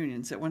earlier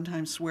reunions, at one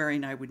time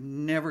swearing I would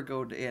never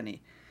go to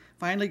any,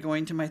 finally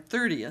going to my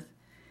 30th,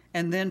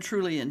 and then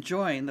truly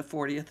enjoying the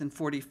 40th and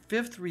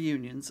 45th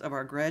reunions of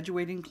our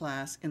graduating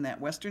class in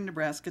that western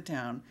Nebraska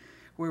town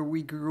where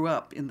we grew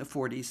up in the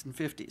 40s and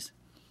 50s.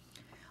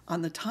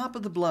 On the top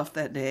of the bluff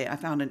that day, I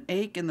found an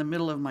ache in the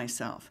middle of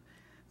myself,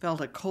 felt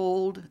a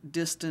cold,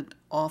 distant,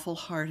 awful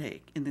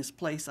heartache in this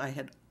place I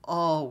had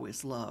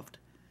always loved,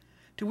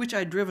 to which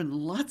I'd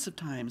driven lots of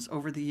times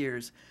over the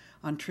years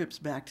on trips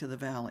back to the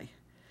valley.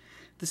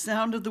 The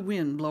sound of the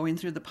wind blowing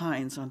through the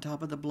pines on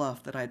top of the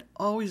bluff that I'd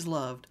always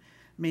loved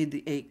made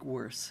the ache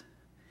worse,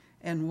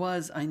 and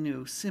was, I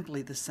knew,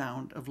 simply the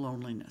sound of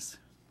loneliness.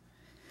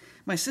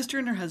 My sister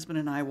and her husband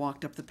and I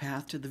walked up the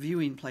path to the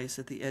viewing place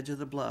at the edge of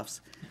the bluffs,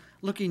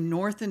 looking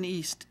north and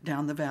east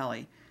down the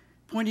valley,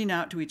 pointing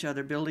out to each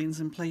other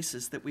buildings and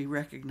places that we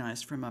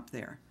recognized from up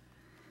there.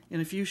 In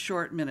a few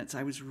short minutes,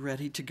 I was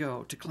ready to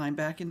go, to climb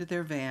back into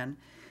their van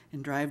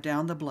and drive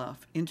down the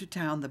bluff, into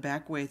town the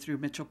back way through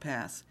Mitchell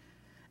Pass,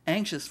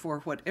 anxious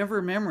for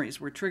whatever memories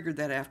were triggered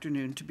that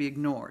afternoon to be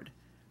ignored,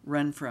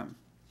 run from.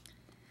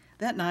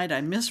 That night, I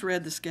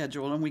misread the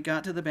schedule, and we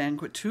got to the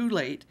banquet too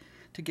late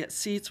to get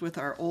seats with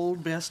our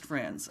old best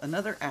friends,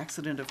 another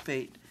accident of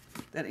fate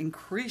that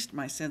increased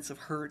my sense of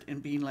hurt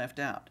and being left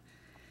out.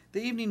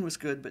 The evening was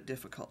good but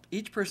difficult.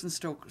 Each person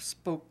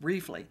spoke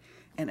briefly,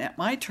 and at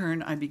my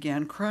turn I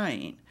began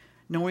crying,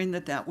 knowing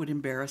that would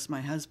embarrass my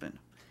husband.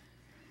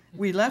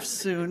 We left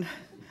soon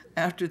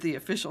after the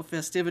official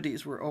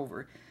festivities were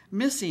over,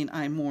 missing,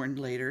 I mourned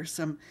later,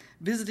 some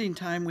visiting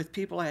time with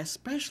people I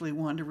especially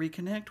wanted to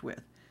reconnect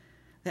with.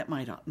 That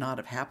might not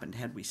have happened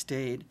had we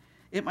stayed.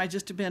 It might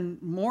just have been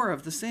more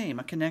of the same,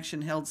 a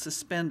connection held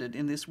suspended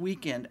in this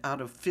weekend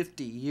out of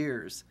 50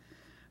 years.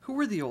 Who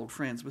were the old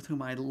friends with whom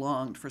I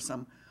longed for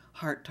some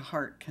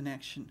heart-to-heart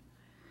connection?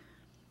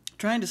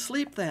 Trying to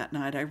sleep that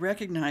night, I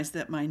recognized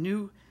that my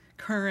new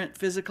current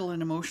physical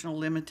and emotional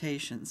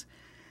limitations,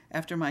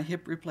 after my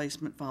hip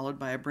replacement followed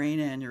by a brain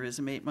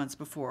aneurysm 8 months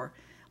before,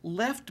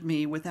 left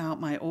me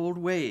without my old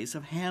ways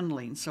of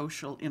handling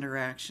social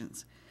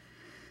interactions.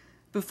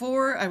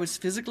 Before, I was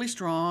physically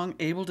strong,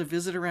 able to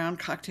visit around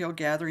cocktail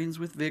gatherings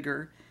with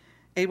vigor,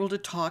 able to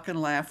talk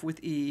and laugh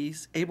with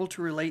ease, able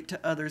to relate to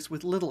others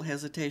with little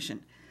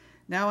hesitation.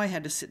 Now I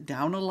had to sit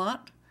down a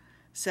lot,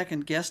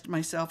 second-guessed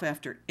myself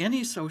after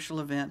any social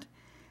event,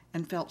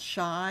 and felt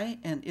shy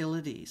and ill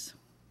at ease.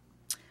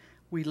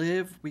 We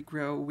live, we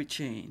grow, we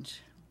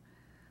change.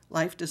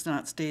 Life does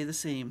not stay the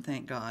same,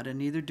 thank God, and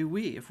neither do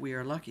we if we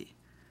are lucky.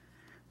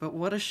 But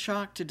what a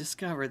shock to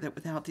discover that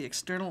without the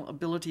external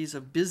abilities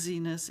of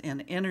busyness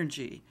and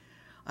energy,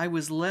 I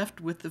was left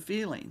with the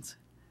feelings,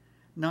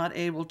 not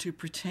able to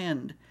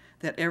pretend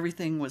that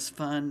everything was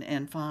fun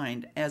and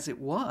fine as it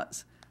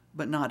was,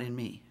 but not in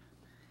me.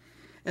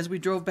 As we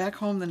drove back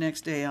home the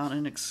next day on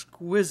an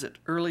exquisite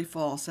early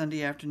fall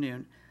Sunday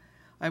afternoon,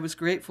 I was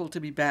grateful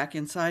to be back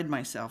inside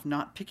myself,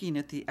 not picking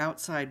at the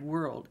outside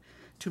world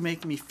to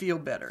make me feel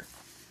better,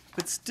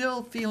 but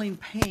still feeling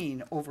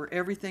pain over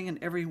everything and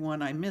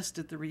everyone I missed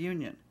at the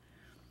reunion.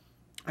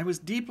 I was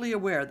deeply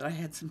aware that I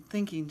had some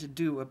thinking to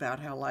do about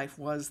how life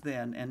was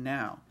then and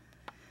now.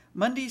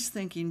 Monday's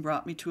thinking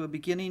brought me to a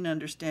beginning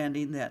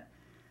understanding that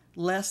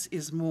less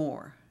is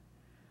more,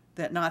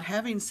 that not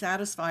having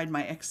satisfied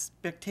my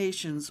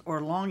expectations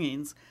or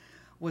longings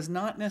was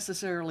not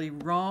necessarily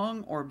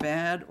wrong or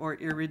bad or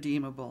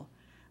irredeemable,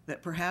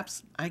 that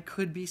perhaps I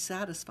could be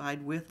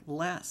satisfied with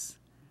less.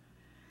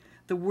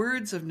 The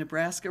words of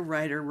Nebraska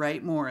writer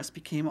Wright Morris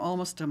became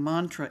almost a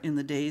mantra in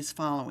the days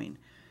following.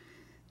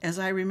 As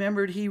I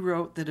remembered, he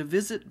wrote that a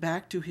visit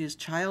back to his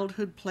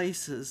childhood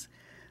places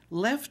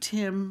left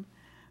him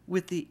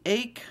with the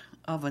ache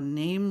of a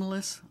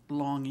nameless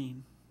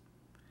longing.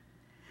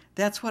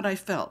 That's what I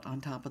felt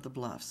on top of the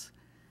bluffs,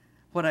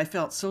 what I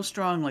felt so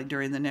strongly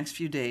during the next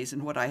few days,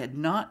 and what I had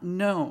not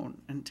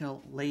known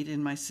until late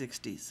in my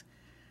 60s.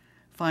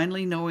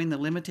 Finally knowing the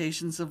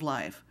limitations of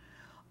life,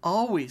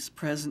 always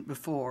present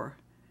before,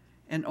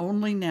 and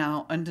only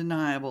now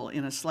undeniable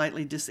in a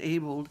slightly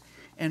disabled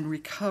and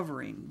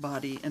recovering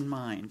body and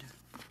mind.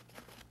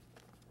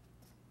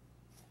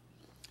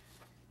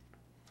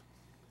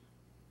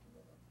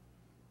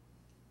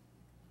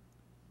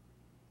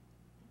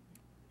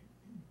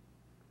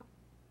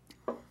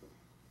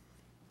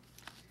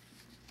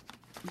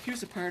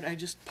 Here's a part I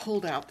just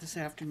pulled out this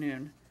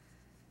afternoon,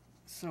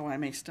 so I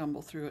may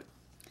stumble through it.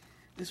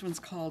 This one's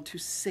called To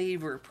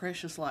Savor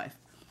Precious Life.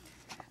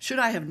 Should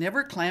I have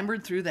never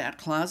clambered through that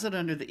closet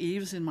under the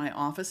eaves in my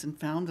office and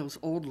found those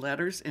old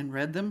letters and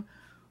read them?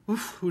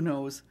 Oof, who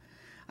knows?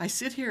 I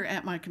sit here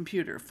at my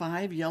computer,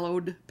 5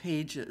 yellowed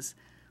pages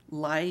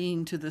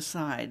lying to the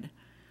side,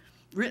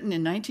 written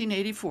in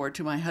 1984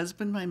 to my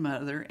husband, my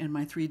mother, and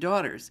my 3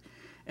 daughters,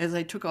 as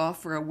I took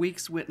off for a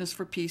week's Witness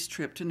for Peace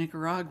trip to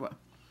Nicaragua.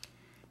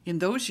 In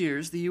those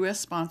years, the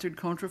U.S.-sponsored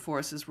Contra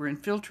forces were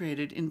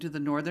infiltrated into the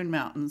northern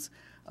mountains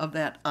of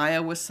that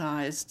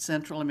Iowa-sized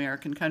Central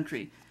American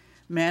country,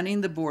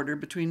 manning the border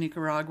between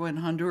Nicaragua and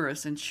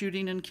Honduras and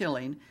shooting and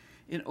killing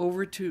in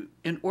order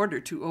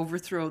to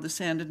overthrow the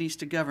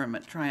Sandinista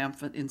government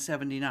triumphant in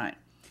 '79.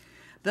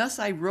 Thus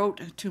I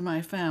wrote to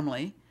my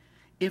family,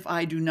 "If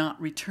I do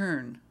not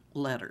return,"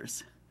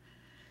 letters.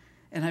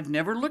 And I've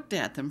never looked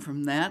at them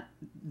from that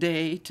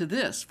day to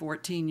this,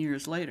 14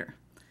 years later.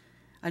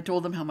 I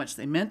told them how much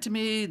they meant to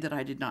me, that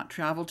I did not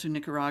travel to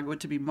Nicaragua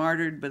to be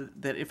martyred,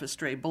 but that if a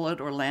stray bullet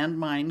or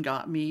landmine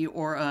got me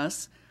or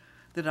us,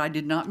 that I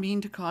did not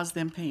mean to cause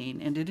them pain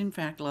and did in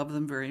fact love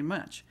them very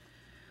much.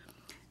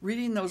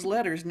 Reading those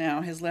letters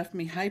now has left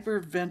me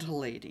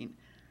hyperventilating,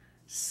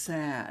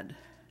 sad,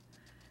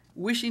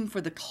 wishing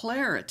for the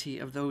clarity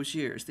of those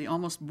years, the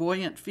almost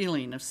buoyant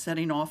feeling of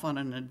setting off on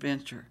an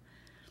adventure.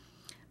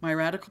 My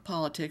radical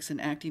politics and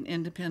acting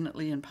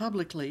independently and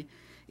publicly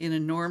in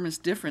enormous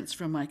difference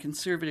from my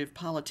conservative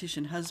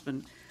politician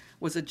husband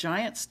was a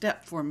giant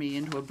step for me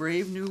into a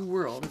brave new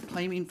world of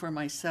claiming for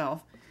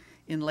myself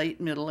in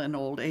late, middle, and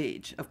old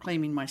age, of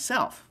claiming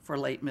myself for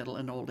late, middle,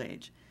 and old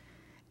age.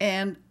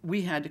 And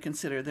we had to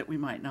consider that we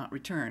might not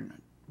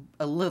return,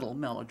 a little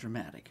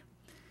melodramatic.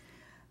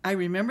 I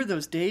remember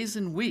those days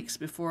and weeks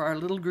before our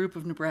little group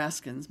of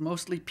Nebraskans,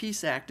 mostly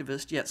peace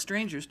activists yet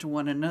strangers to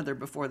one another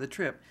before the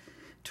trip,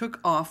 took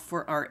off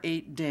for our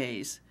 8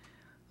 days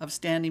of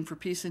standing for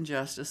peace and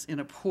justice in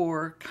a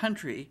poor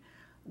country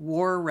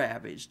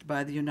war-ravaged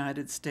by the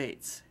United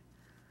States.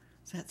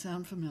 Does that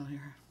sound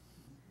familiar?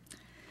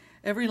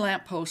 Every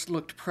lamppost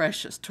looked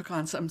precious, took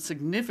on some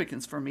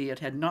significance for me it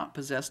had not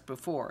possessed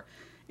before,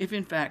 if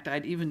in fact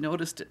I'd even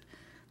noticed it.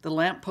 The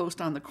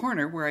lamppost on the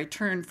corner where I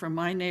turned from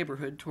my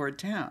neighborhood toward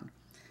town.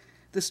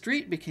 The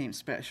street became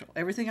special.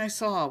 Everything I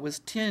saw was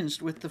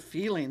tinged with the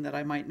feeling that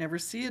I might never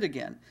see it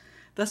again,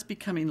 thus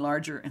becoming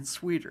larger and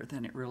sweeter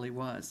than it really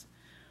was.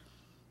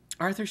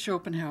 Arthur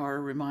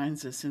Schopenhauer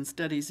reminds us in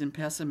Studies in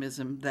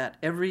Pessimism that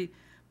every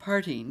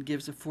parting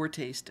gives a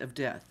foretaste of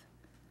death.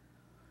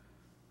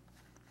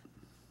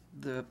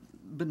 The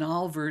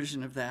banal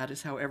version of that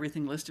is how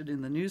everything listed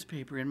in the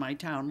newspaper in my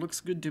town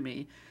looks good to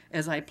me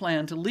as I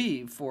plan to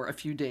leave for a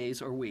few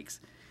days or weeks.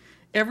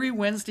 Every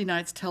Wednesday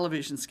night's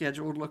television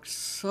schedule looked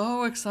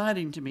so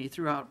exciting to me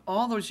throughout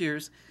all those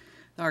years.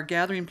 Our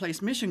Gathering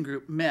Place Mission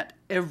Group met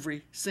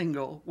every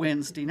single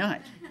Wednesday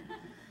night.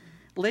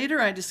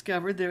 Later, I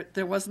discovered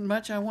there wasn't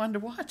much I wanted to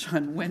watch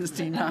on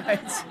Wednesday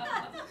nights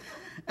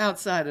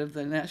outside of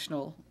the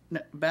National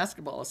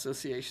Basketball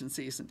Association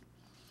season.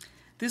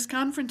 This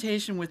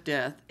confrontation with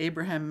death,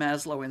 Abraham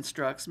Maslow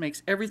instructs,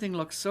 makes everything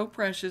look so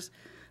precious,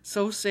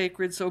 so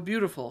sacred, so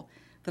beautiful,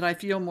 that I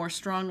feel more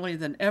strongly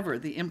than ever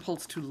the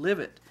impulse to live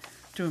it,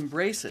 to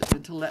embrace it,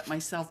 and to let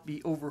myself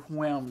be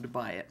overwhelmed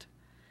by it.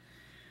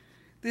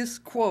 This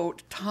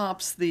quote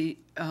tops the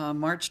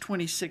March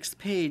 26th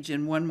page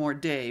in One More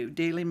Day,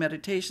 Daily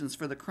Meditations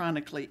for the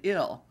Chronically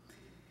Ill.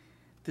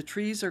 The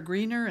trees are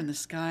greener and the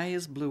sky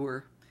is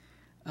bluer.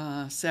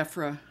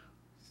 Sephra,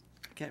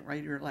 I can't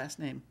write her last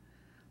name,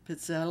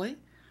 Pizzelli,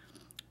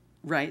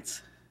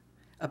 writes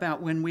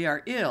about when we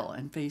are ill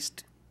and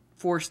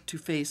forced to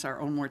face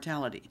our own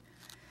mortality.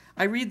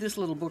 I read this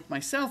little book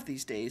myself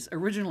these days,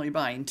 originally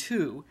buying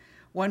 2,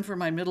 one for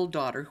my middle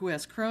daughter who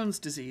has Crohn's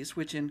disease,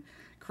 which in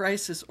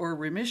crisis or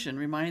remission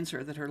reminds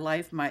her that her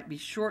life might be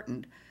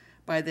shortened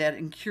by that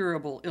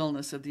incurable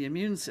illness of the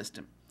immune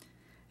system,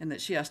 and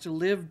that she has to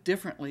live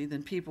differently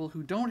than people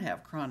who don't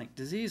have chronic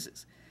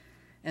diseases,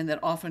 and that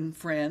often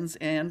friends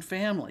and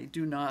family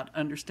do not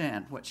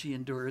understand what she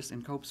endures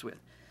and copes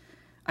with.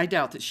 I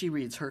doubt that she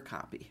reads her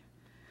copy.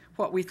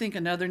 What we think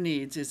another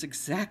needs is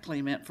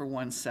exactly meant for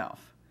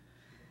oneself.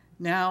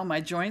 Now, my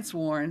joints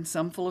worn,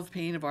 some full of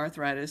pain of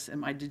arthritis,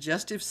 and my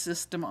digestive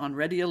system on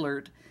ready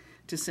alert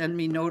to send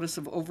me notice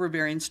of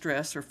overbearing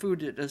stress or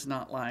food it does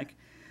not like,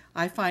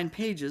 I find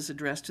pages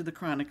addressed to the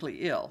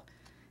chronically ill,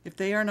 If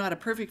they are not a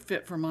perfect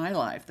fit for my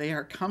life, they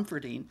are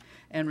comforting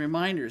and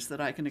reminders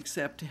that I can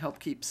accept to help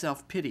keep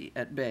self-pity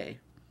at bay.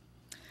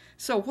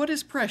 So what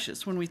is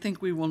precious when we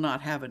think we will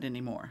not have it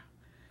anymore?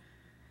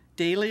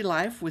 Daily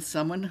life with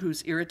someone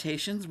whose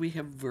irritations we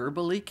have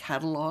verbally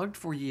cataloged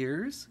for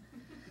years?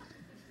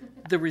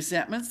 The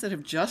resentments that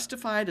have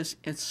justified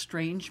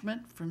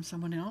estrangement from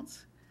someone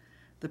else?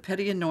 The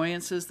petty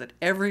annoyances that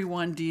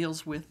everyone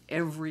deals with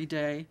every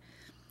day?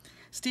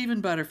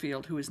 Stephen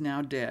Butterfield, who is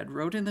now dead,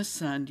 wrote in The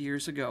Sun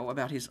years ago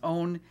about his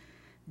own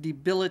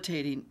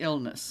debilitating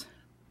illness.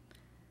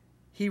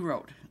 He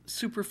wrote,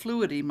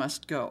 "Superfluity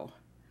must go."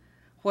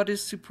 What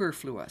is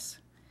superfluous?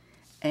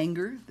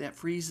 Anger that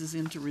freezes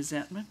into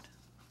resentment,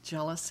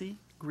 jealousy,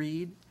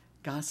 greed,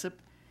 gossip,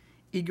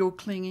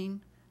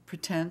 ego-clinging,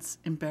 pretense,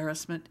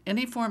 embarrassment,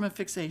 any form of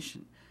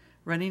fixation,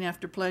 running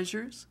after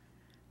pleasures,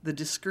 the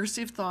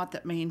discursive thought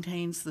that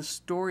maintains the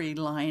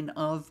storyline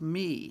of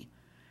me.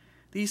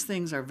 These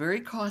things are very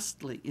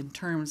costly in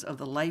terms of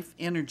the life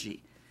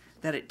energy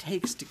that it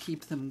takes to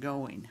keep them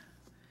going.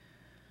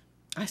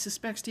 I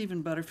suspect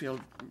Stephen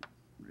Butterfield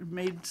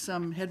made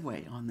some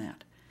headway on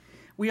that.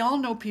 We all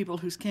know people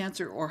whose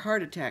cancer or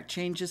heart attack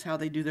changes how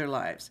they do their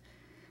lives,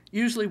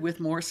 usually with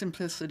more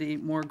simplicity,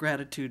 more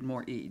gratitude,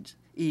 more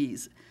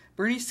ease.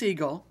 Bernie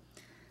Siegel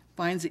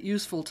finds it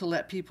useful to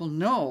let people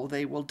know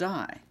they will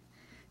die.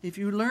 If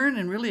you learn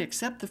and really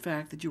accept the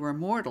fact that you are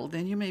mortal,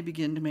 then you may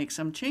begin to make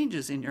some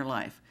changes in your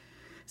life,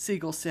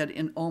 Siegel said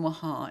in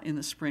Omaha in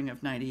the spring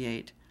of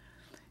 '98.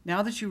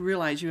 Now that you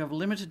realize you have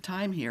limited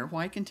time here,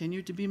 why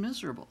continue to be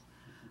miserable?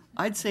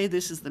 I'd say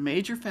this is the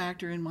major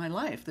factor in my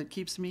life that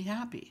keeps me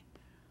happy.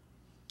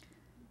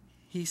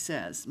 He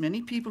says,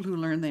 many people who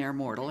learn they are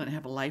mortal and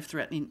have a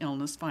life-threatening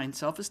illness find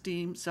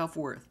self-esteem,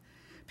 self-worth.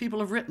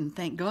 People have written,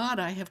 "Thank God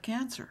I have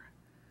cancer."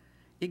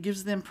 It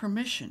gives them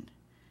permission.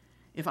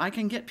 If I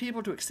can get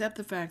people to accept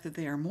the fact that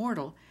they are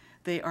mortal,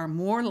 they are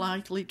more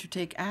likely to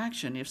take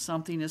action if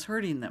something is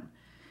hurting them.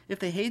 If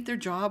they hate their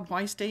job,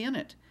 why stay in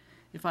it?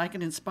 If I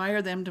can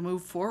inspire them to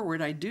move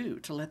forward, I do,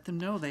 to let them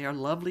know they are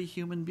lovely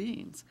human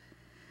beings.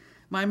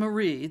 My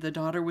Marie, the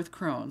daughter with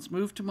Crohn's,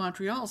 moved to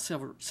Montreal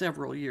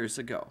several years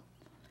ago.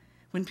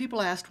 When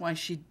people asked why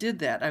she did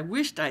that, I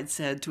wished I'd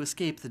said to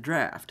escape the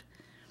draft.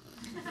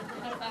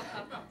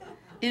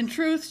 In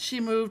truth, she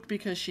moved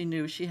because she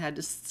knew she had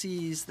to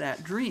seize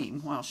that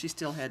dream while she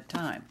still had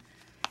time,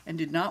 and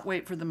did not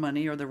wait for the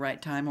money or the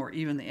right time or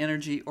even the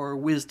energy or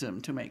wisdom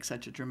to make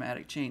such a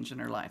dramatic change in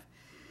her life.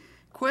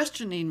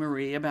 Questioning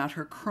Marie about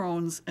her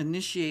Crohn's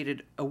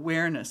initiated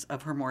awareness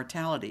of her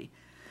mortality,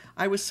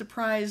 I was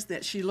surprised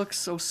that she looked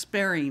so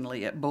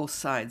sparingly at both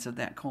sides of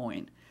that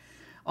coin.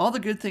 All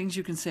the good things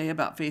you can say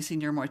about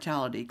facing your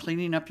mortality,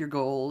 cleaning up your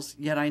goals,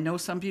 yet I know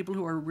some people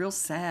who are real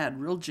sad,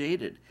 real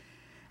jaded.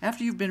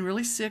 After you've been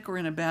really sick or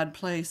in a bad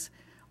place,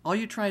 all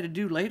you try to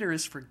do later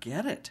is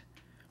forget it.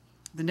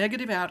 The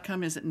negative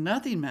outcome is that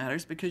nothing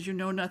matters because you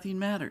know nothing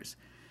matters,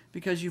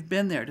 because you've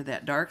been there to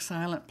that dark,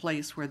 silent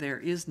place where there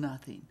is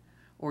nothing,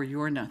 or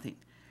you're nothing.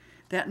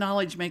 That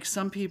knowledge makes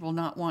some people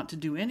not want to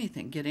do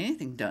anything, get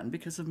anything done,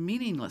 because of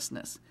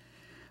meaninglessness.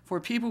 For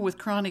people with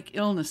chronic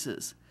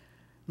illnesses,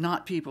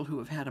 not people who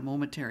have had a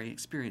momentary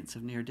experience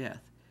of near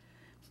death.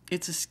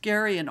 It's a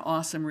scary and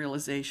awesome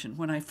realization.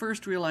 When I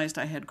first realized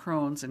I had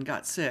Crohn's and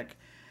got sick,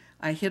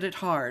 I hit it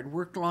hard,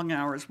 worked long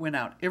hours, went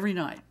out every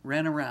night,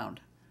 ran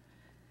around.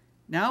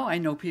 Now I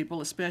know people,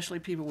 especially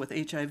people with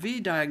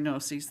HIV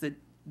diagnoses, that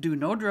do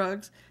no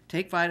drugs,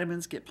 take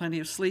vitamins, get plenty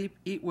of sleep,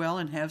 eat well,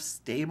 and have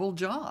stable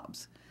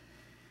jobs.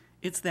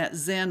 It's that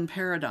Zen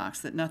paradox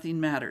that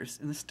nothing matters,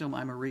 and this is still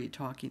my Marie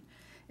talking.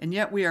 And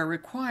yet we are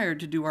required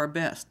to do our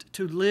best,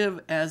 to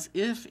live as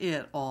if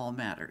it all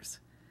matters.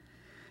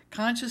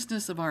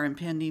 Consciousness of our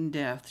impending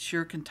death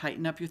sure can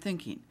tighten up your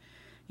thinking.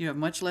 You have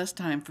much less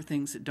time for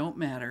things that don't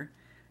matter.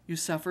 You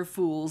suffer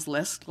fools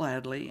less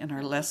gladly and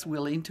are less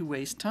willing to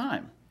waste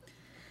time.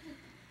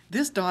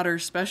 This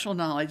daughter's special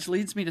knowledge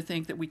leads me to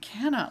think that we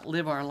cannot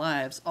live our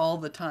lives all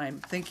the time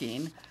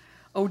thinking,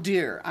 "Oh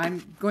dear,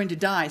 I'm going to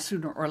die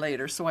sooner or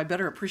later, so I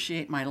better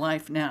appreciate my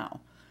life now."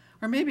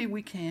 Or maybe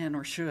we can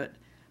or should,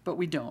 but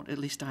we don't, at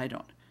least I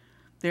don't.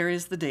 There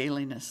is the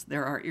dailiness.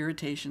 There are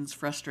irritations,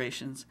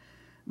 frustrations,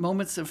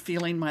 moments of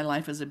feeling my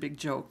life is a big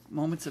joke,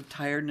 moments of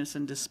tiredness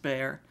and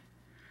despair.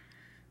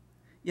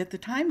 Yet the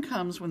time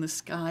comes when the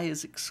sky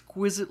is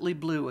exquisitely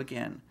blue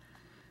again,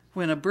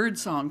 when a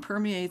birdsong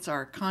permeates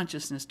our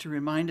consciousness to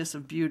remind us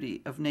of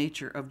beauty, of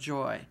nature, of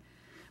joy,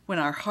 when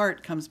our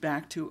heart comes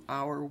back to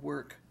our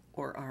work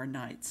or our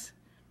nights.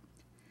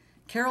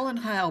 Carolyn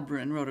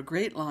Heilbrunn wrote a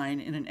great line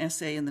in an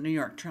essay in the New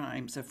York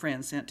Times a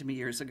friend sent to me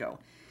years ago.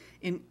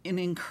 In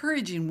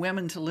encouraging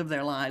women to live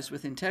their lives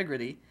with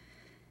integrity,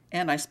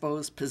 and I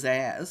suppose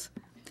pizzazz,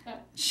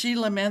 she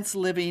laments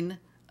living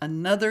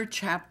another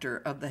chapter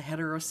of the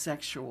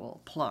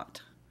heterosexual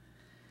plot.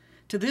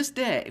 To this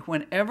day,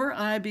 whenever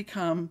I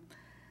become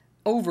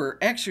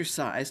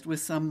over-exercised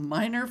with some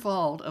minor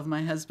fault of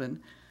my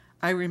husband,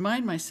 I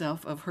remind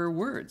myself of her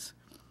words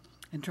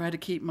and try to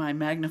keep my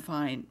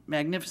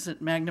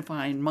magnificent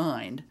magnifying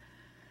mind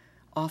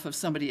off of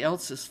somebody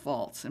else's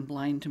faults and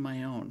blind to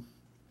my own.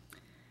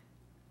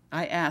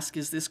 I ask,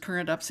 is this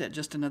current upset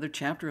just another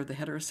chapter of the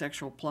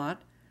heterosexual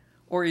plot,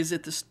 or is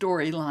it the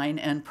storyline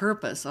and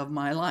purpose of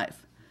my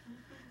life?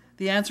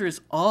 The answer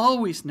is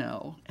always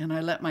no, and I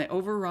let my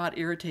overwrought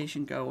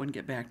irritation go and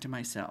get back to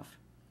myself.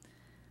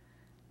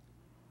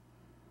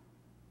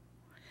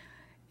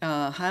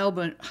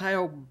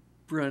 Heilbrunn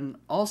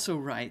also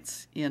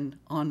writes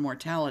on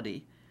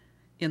mortality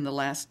in The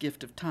Last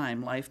Gift of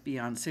Time, Life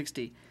Beyond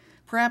 60,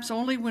 perhaps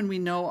only when we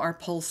know our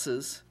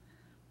pulses,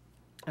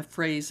 a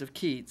phrase of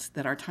Keats,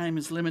 that our time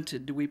is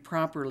limited, do we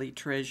properly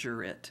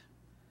treasure it.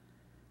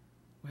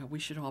 Well, we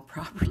should all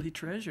properly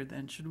treasure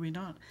then, should we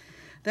not?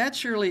 That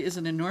surely is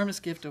an enormous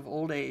gift of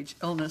old age,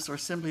 illness, or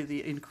simply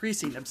the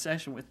increasing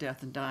obsession with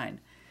death and dying.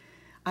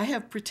 I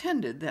have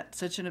pretended that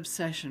such an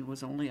obsession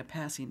was only a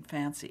passing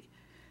fancy,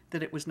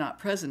 that it was not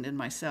present in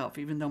myself,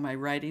 even though my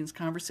writings,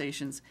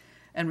 conversations,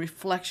 and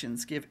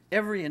reflections give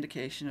every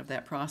indication of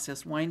that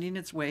process winding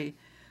its way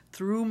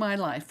through my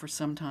life for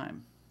some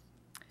time.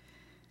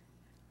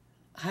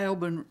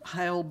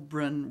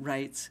 Heilbrunn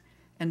writes,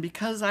 and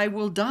because I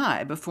will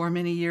die before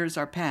many years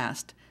are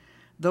past,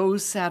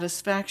 those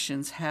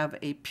satisfactions have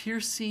a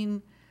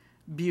piercing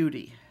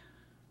beauty.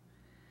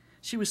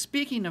 She was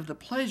speaking of the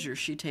pleasure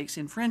she takes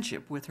in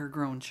friendship with her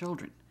grown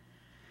children.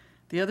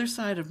 The other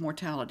side of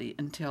mortality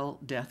until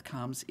death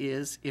comes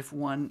is, if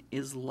one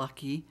is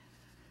lucky,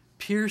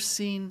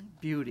 piercing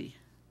beauty.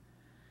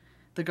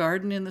 The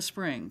garden in the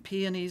spring,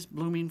 peonies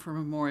blooming for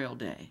Memorial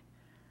Day,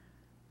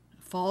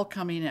 fall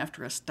coming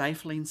after a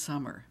stifling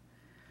summer,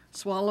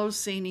 swallows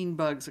seining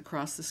bugs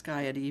across the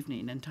sky at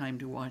evening and time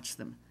to watch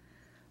them,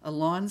 a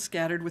lawn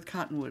scattered with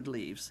cottonwood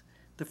leaves,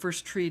 the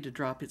first tree to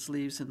drop its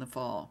leaves in the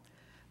fall,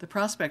 the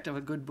prospect of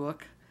a good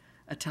book,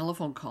 a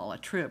telephone call, a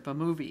trip, a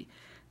movie,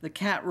 the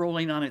cat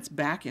rolling on its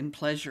back in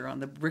pleasure on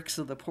the bricks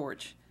of the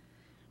porch,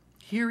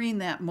 hearing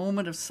that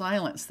moment of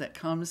silence that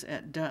comes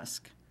at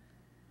dusk,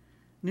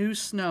 new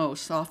snow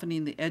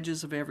softening the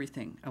edges of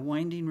everything, a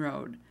winding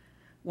road,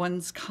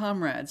 one's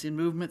comrades in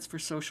movements for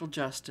social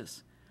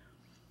justice,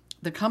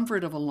 the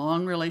comfort of a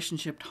long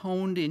relationship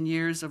honed in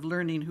years of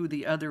learning who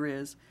the other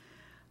is,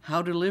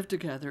 how to live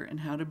together, and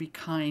how to be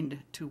kind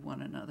to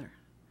one another.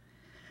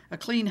 A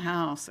clean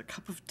house, a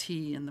cup of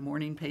tea, and the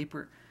morning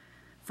paper,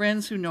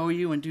 friends who know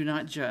you and do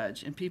not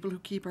judge, and people who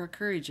keep our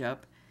courage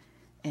up,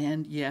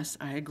 and yes,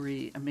 I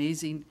agree,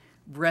 amazing,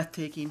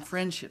 breathtaking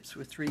friendships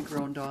with 3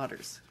 grown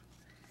daughters.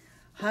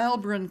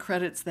 Heilbrunn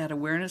credits that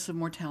awareness of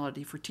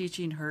mortality for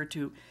teaching her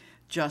to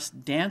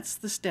just dance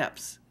the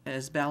steps,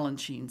 as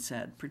Balanchine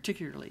said,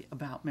 particularly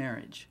about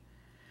marriage.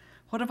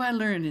 What have I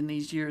learned in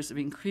these years of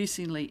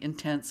increasingly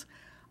intense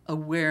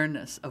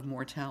awareness of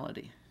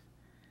mortality?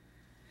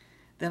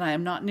 That I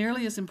am not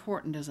nearly as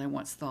important as I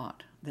once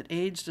thought, that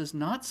age does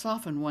not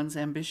soften one's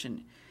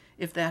ambition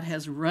if that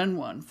has run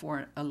one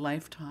for a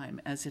lifetime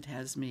as it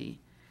has me,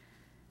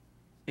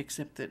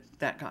 except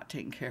that got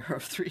taken care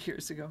of 3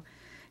 years ago.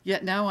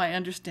 Yet now I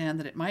understand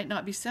that it might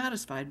not be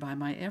satisfied by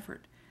my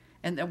effort,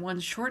 and that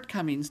one's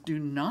shortcomings do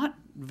not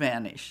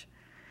vanish,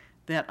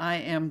 that I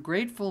am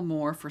grateful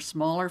more for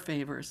smaller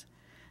favors,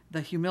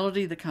 the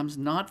humility that comes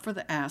not for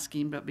the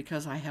asking, but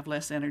because I have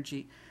less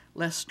energy,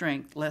 less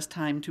strength, less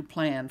time to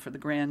plan for the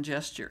grand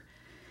gesture,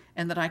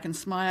 and that I can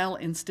smile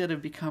instead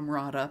of become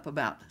wrought up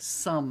about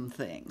some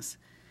things,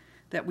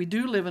 that we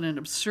do live in an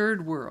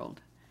absurd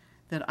world,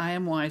 that I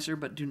am wiser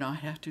but do not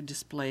have to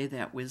display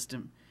that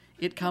wisdom.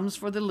 It comes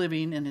for the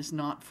living and is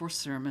not for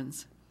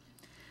sermons,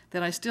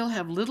 that I still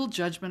have little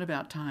judgment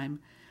about time,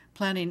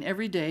 planning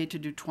every day to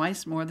do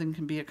twice more than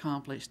can be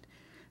accomplished,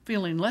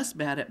 feeling less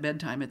bad at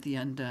bedtime at the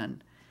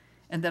undone,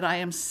 and that I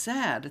am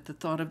sad at the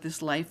thought of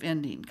this life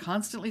ending,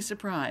 constantly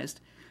surprised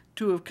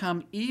to have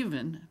come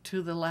even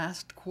to the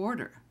last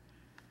quarter.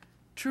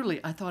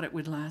 Truly, I thought it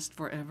would last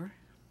forever.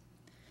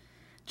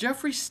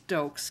 Geoffrey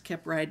Stokes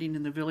kept writing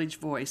in the Village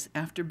Voice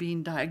after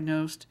being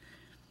diagnosed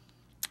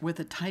with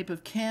a type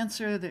of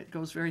cancer that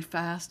goes very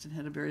fast and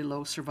had a very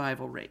low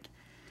survival rate.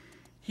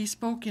 He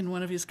spoke in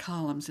one of his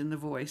columns in The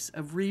Voice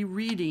of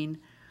rereading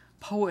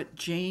poet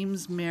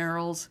James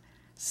Merrill's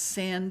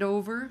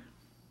Sandover,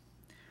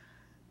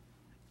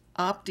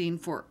 opting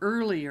for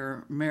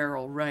earlier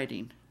Merrill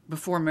writing,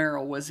 before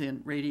Merrill was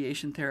in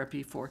radiation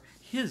therapy for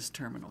his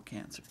terminal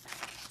cancer.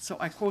 So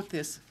I quote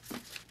this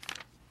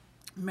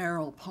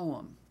Merrill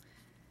poem.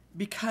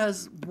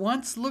 Because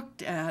once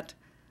looked at,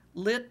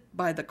 lit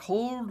by the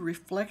cold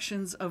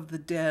reflections of the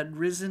dead,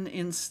 risen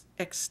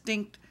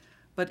extinct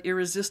but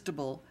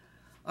irresistible,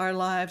 our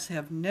lives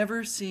have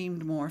never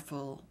seemed more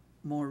full,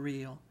 more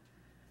real,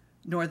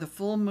 nor the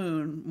full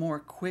moon more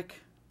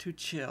quick to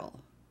chill.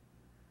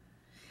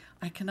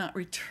 I cannot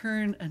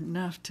return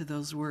enough to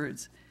those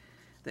words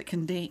that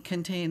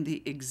contain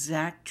the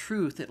exact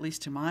truth, at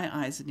least to my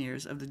eyes and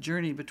ears, of the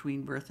journey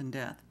between birth and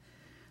death.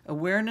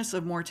 Awareness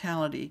of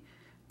mortality,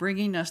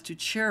 bringing us to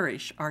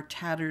cherish our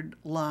tattered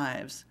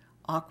lives,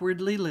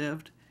 awkwardly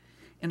lived,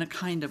 in a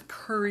kind of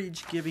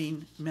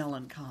courage-giving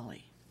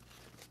melancholy.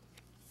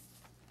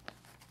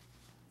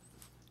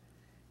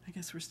 I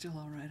guess we're still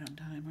all right on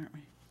time, aren't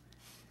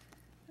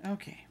we?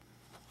 Okay.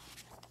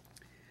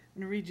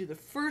 I'm going to read you the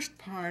first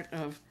part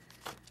of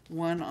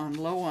one on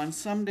Low on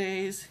Some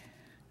Days,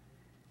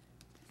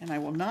 and I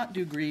will not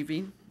do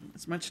grieving.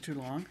 It's much too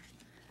long.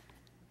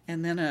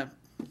 And then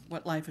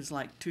what life is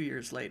like 2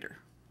 years later.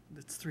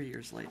 It's 3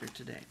 years later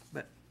today.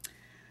 But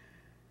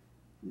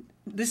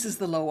this is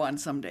the low on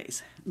some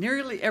days.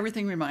 Nearly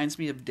everything reminds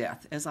me of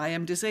death, as I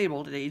am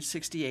disabled at age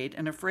 68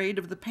 and afraid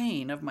of the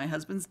pain of my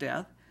husband's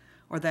death,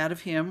 or that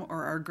of him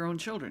or our grown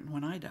children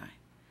when I die.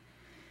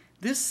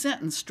 This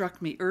sentence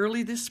struck me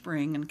early this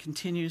spring and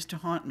continues to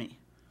haunt me.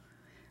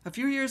 A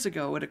few years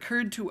ago, it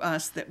occurred to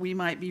us that we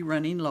might be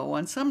running low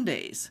on some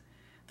days,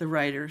 the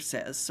writer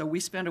says. So we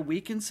spent a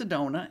week in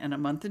Sedona and a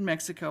month in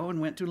Mexico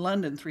and went to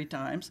London 3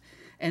 times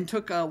and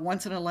took a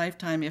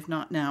once-in-a-lifetime, if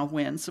not now,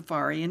 when,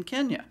 safari in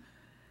Kenya.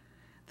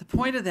 The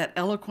point of that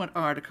eloquent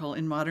article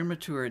in Modern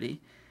Maturity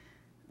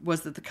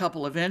was that the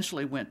couple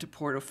eventually went to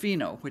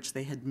Portofino, which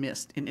they had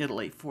missed in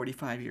Italy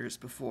 45 years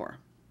before.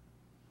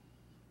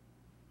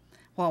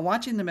 While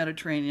watching the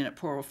Mediterranean at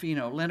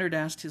Portofino, Leonard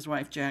asked his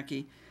wife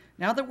Jackie,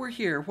 "Now that we're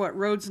here, what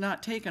roads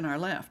not taken are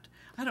left?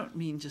 I don't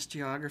mean just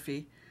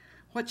geography.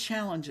 What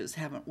challenges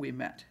haven't we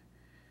met?"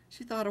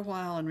 She thought a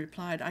while and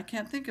replied, "I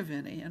can't think of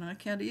any, and I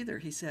can't either,"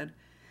 he said,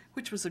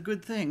 which was a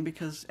good thing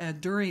because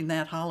during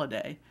that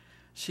holiday,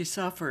 she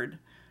suffered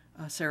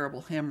a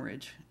cerebral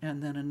hemorrhage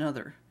and then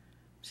another.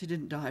 She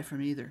didn't die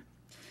from either.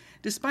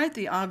 Despite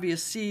the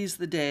obvious seize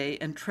the day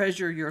and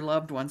treasure your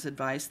loved ones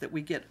advice that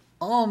we get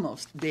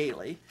almost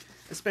daily,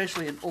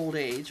 especially in old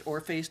age or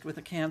faced with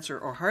a cancer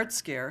or heart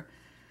scare,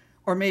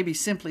 or maybe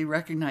simply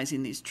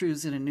recognizing these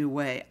truths in a new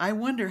way, I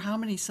wonder how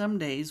many some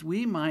days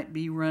we might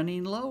be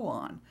running low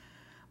on.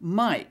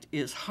 Might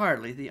is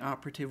hardly the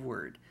operative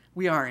word.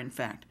 We are, in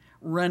fact,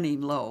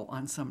 running low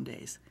on some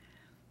days,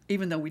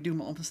 even though we do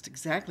almost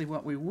exactly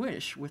what we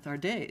wish with our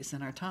days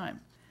and our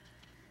time.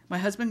 My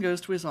husband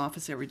goes to his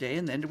office every day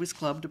and then to his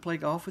club to play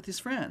golf with his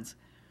friends.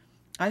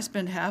 I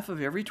spend half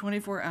of every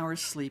 24 hours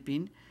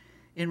sleeping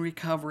in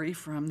recovery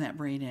from that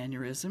brain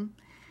aneurysm,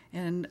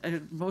 and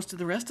most of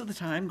the rest of the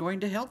time going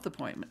to health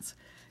appointments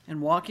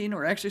and walking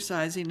or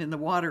exercising in the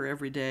water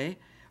every day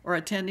or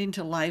attending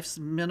to life's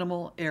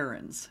minimal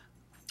errands.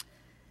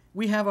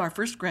 We have our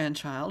first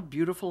grandchild,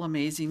 beautiful,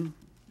 amazing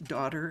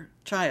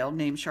child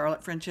named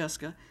Charlotte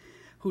Francesca,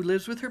 who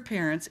lives with her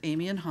parents,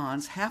 Amy and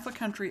Hans, half a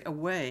country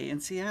away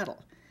in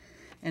Seattle,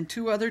 and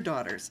 2 other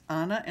daughters,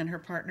 Anna and her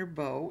partner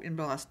Beau in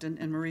Boston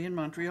and Marie in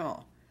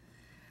Montreal.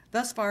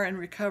 Thus far in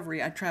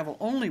recovery, I travel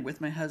only with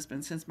my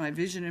husband since my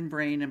vision and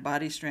brain and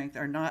body strength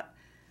are not,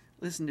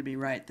 listen to me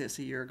write this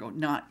a year ago,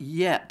 not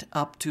yet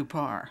up to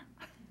par,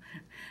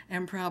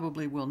 and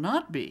probably will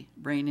not be,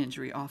 brain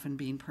injury often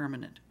being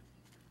permanent.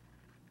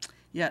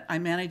 Yet I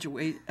manage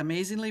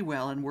amazingly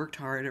well and worked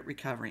hard at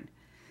recovering.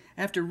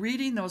 After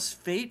reading those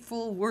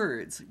fateful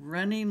words,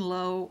 running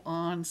low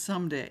on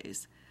some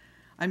days,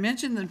 I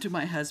mentioned them to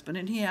my husband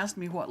and he asked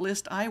me what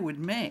list I would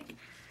make.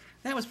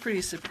 That was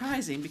pretty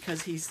surprising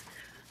because he's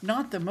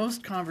not the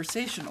most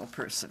conversational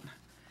person.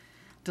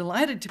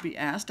 Delighted to be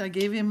asked, I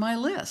gave him my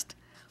list.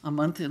 A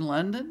month in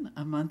London,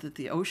 a month at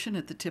the ocean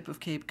at the tip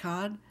of Cape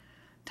Cod,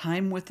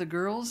 time with the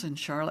girls and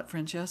Charlotte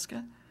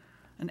Francesca,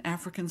 an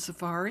African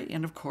safari,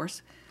 and of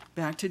course,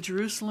 back to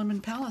Jerusalem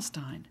and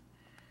Palestine.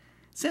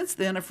 Since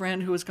then, a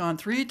friend who has gone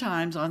 3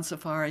 times on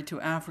safari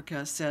to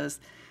Africa says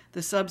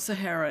the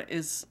sub-Sahara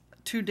is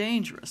too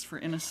dangerous for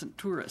innocent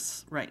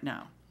tourists right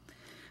now.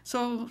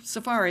 So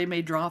safari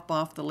may drop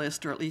off the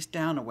list or at least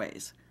down a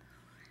ways.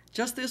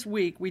 Just this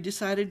week, we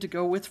decided to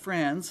go with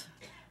friends.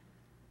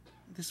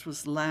 This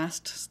was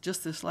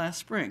just this last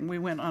spring. We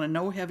went on a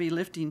no heavy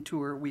lifting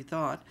tour, we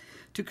thought,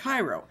 to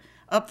Cairo,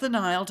 up the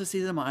Nile to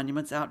see the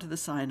monuments, out to the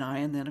Sinai,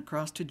 and then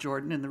across to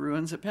Jordan and the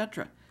ruins at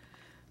Petra.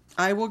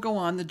 I will go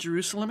on the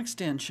Jerusalem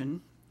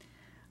extension,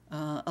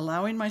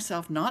 allowing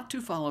myself not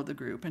to follow the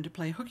group and to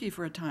play hooky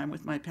for a time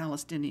with my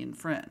Palestinian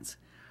friends.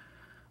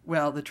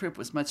 Well, the trip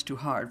was much too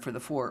hard for the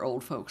 4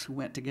 old folks who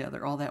went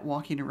together, all that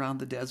walking around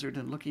the desert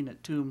and looking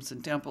at tombs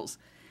and temples.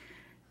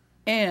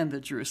 And the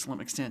Jerusalem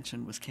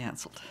extension was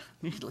canceled,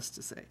 needless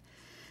to say.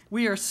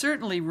 We are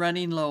certainly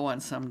running low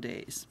on some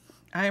days.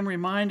 I am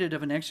reminded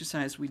of an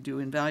exercise we do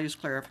in values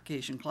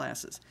clarification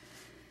classes.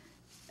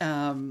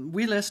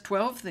 We list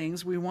 12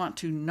 things we want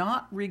to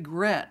not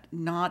regret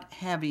not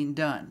having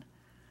done.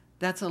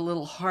 That's a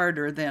little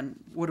harder than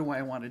what do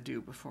I want to do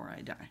before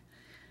I die.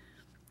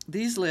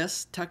 These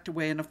lists, tucked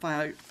away in a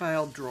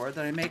file drawer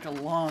that I make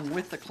along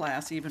with the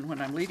class, even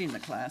when I'm leading the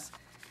class,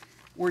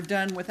 were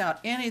done without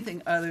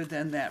anything other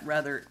than that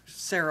rather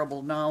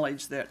cerebral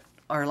knowledge that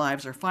our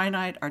lives are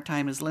finite, our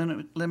time is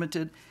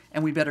limited,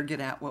 and we better get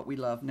at what we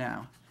love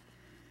now.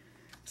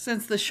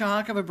 Since the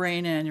shock of a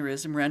brain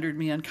aneurysm rendered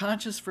me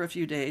unconscious for a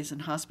few days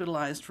and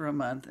hospitalized for a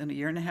month, and a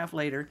year and a half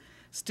later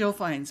still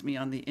finds me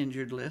on the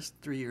injured list,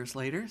 3 years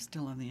later,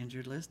 still on the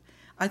injured list,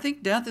 I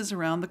think death is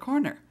around the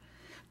corner.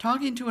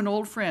 Talking to an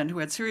old friend who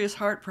had serious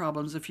heart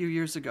problems a few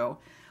years ago,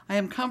 I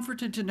am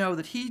comforted to know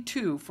that he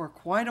too, for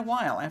quite a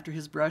while after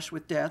his brush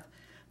with death,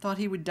 thought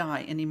he would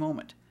die any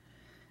moment.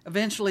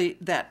 Eventually,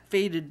 that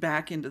faded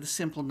back into the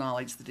simple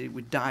knowledge that he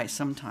would die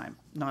sometime,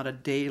 not a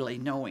daily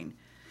knowing.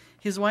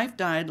 His wife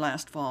died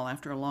last fall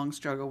after a long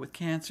struggle with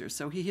cancer,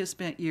 so he has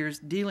spent years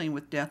dealing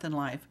with death and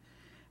life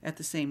at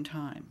the same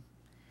time.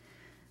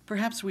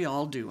 Perhaps we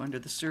all do under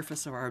the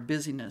surface of our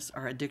busyness,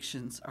 our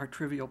addictions, our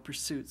trivial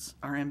pursuits,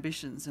 our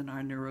ambitions, and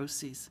our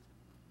neuroses.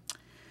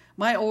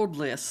 My old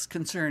lists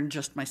concerned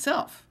just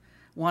myself,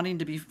 wanting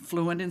to be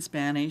fluent in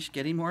Spanish,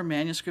 getting more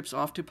manuscripts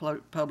off to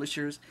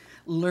publishers,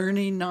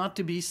 learning not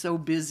to be so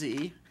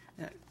busy.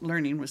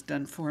 Learning was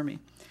done for me.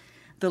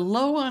 The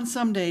low on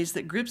some days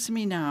that grips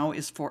me now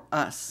is for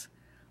us.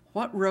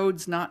 What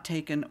roads not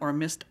taken or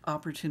missed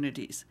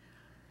opportunities?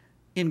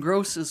 In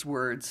Gross's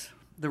words,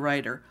 the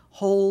writer,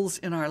 holes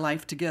in our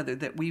life together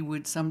that we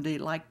would someday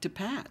like to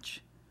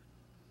patch.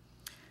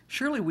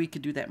 Surely we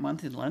could do that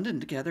month in London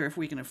together if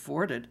we can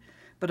afford it,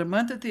 but a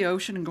month at the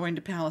ocean and going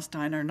to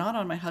Palestine are not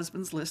on my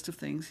husband's list of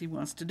things he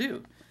wants to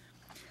do.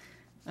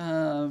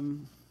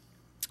 2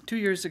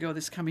 years ago,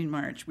 this coming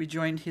March, we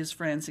joined his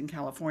friends in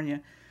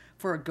California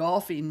for a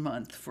golfing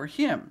month for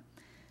him.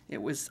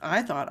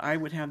 I thought I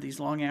would have these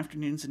long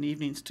afternoons and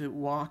evenings to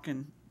walk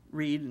and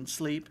read and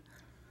sleep.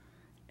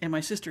 And my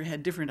sister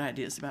had different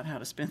ideas about how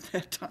to spend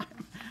that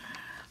time.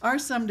 Our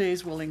some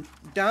days will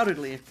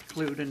undoubtedly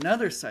include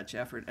another such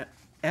effort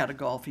at a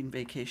golfing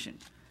vacation.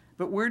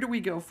 But where do we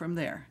go from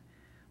there?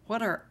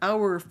 What are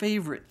our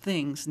favorite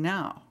things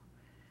now?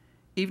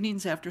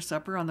 Evenings after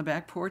supper on the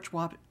back porch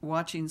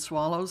watching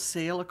swallows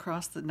sail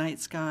across the night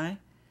sky.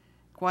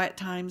 Quiet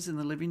times in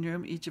the living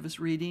room, each of us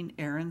reading,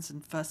 errands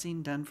and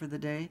fussing done for the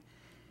day.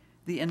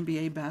 The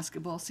NBA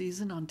basketball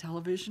season on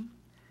television.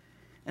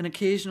 An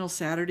occasional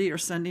Saturday or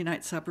Sunday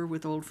night supper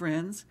with old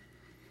friends,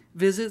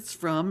 visits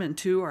from and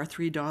to our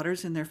 3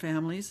 daughters and their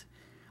families.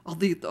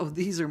 Although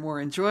these are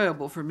more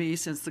enjoyable for me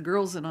since the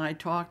girls and I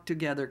talk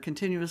together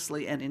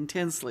continuously and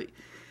intensely,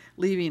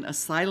 leaving a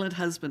silent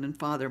husband and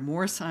father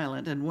more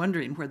silent and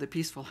wondering where the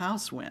peaceful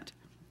house went.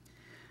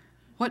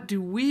 What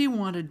do we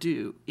want to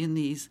do in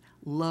these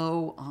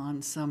low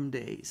on some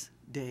days?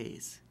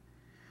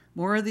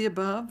 More of the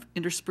above,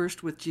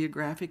 interspersed with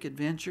geographic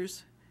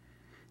adventures?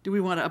 Do we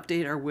want to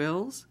update our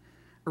wills?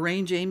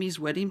 Arrange Amy's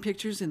wedding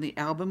pictures in the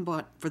album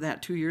bought for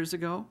that 2 years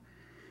ago?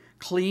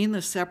 Clean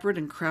the separate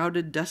and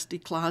crowded dusty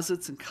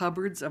closets and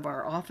cupboards of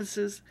our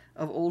offices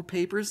of old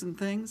papers and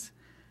things?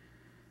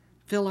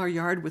 Fill our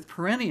yard with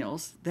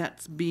perennials?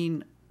 That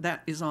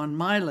is on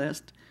my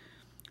list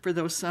for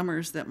those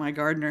summers that my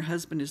gardener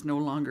husband is no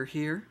longer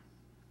here.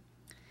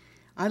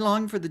 I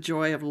long for the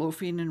joy of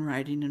loafing and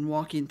writing and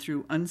walking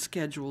through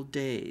unscheduled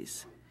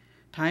days.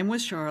 Time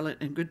with Charlotte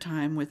and good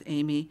time with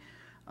Amy,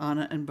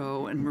 Anna and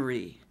Bo and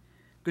Marie.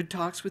 Good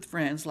talks with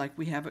friends like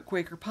we have at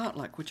Quaker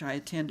Potluck, which I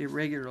attend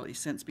irregularly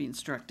since being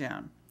struck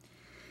down.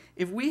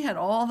 If we had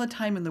all the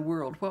time in the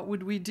world, what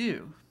would we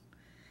do?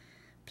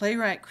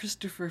 Playwright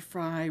Christopher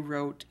Fry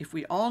wrote, if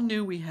we all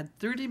knew we had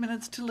 30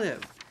 minutes to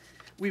live,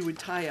 we would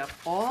tie up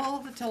all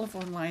the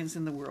telephone lines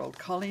in the world,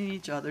 calling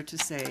each other to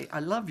say, I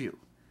love you.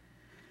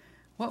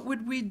 What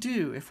would we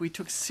do if we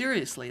took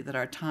seriously that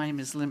our time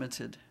is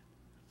limited?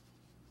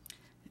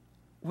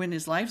 When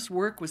his life's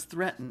work was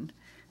threatened,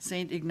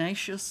 St.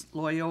 Ignatius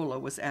Loyola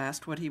was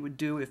asked what he would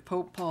do if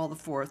Pope Paul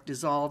IV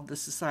dissolved the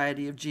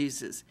Society of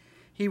Jesus.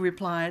 He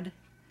replied,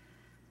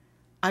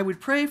 I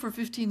would pray for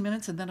 15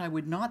 minutes and then I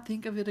would not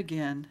think of it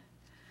again.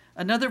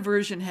 Another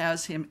version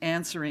has him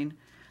answering,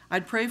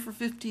 I'd pray for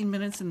 15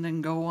 minutes and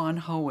then go on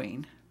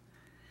hoeing.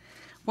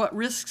 What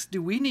risks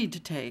do we need to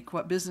take?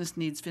 What business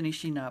needs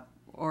finishing up?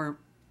 Or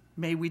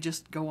may we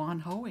just go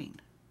on hoeing?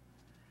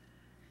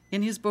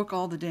 In his book,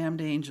 All the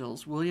Damned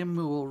Angels, William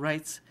Moule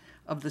writes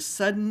of the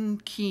sudden,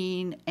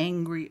 keen,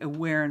 angry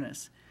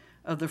awareness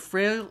of the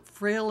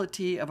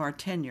frailty of our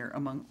tenure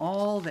among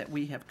all that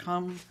we have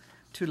come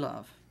to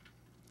love.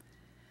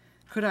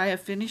 Could I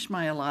have finished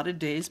my allotted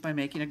days by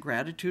making a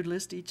gratitude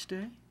list each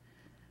day?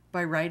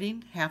 By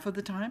writing half of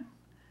the time?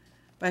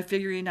 By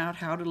figuring out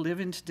how to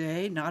live in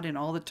today, not in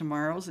all the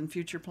tomorrows and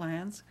future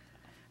plans?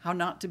 How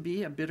not to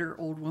be a bitter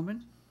old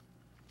woman?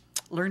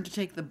 Learn to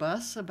take the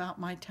bus about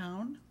my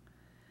town?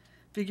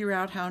 Figure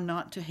out how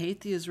not to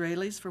hate the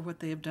Israelis for what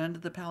they have done to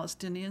the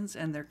Palestinians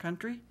and their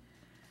country?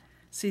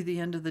 See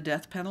the end of the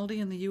death penalty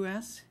in the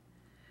U.S.?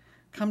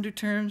 Come to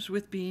terms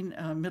with being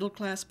a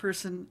middle-class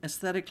person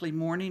aesthetically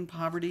mourning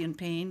poverty and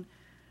pain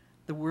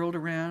the world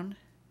around?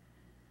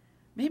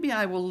 Maybe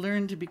I will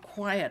learn to be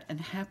quiet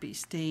and happy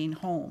staying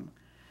home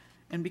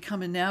and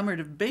become enamored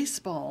of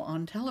baseball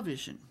on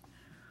television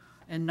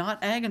and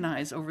not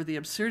agonize over the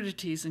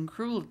absurdities and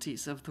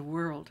cruelties of the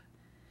world.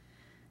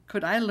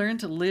 Could I learn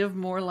to live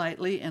more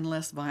lightly and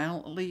less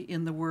violently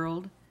in the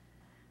world,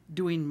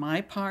 doing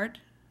my part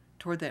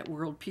toward that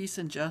world peace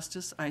and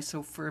justice I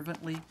so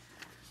fervently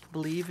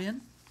believe in?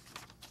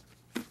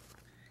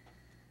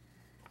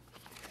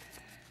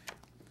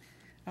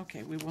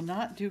 Okay, we will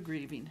not do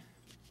grieving,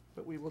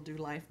 but we will do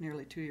life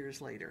nearly 2 years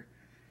later.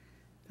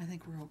 I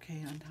think we're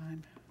okay on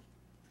time.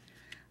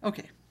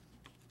 Okay,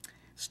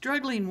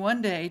 struggling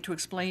one day to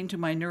explain to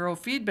my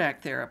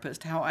neurofeedback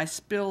therapist how I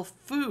spill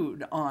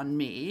food on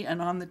me and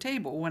on the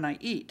table when I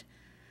eat.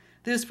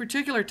 This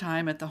particular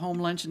time at the home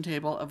luncheon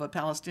table of a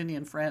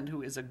Palestinian friend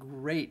who is a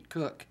great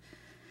cook,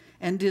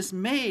 and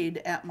dismayed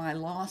at my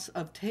loss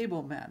of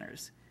table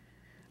manners.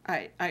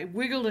 I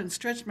wiggled and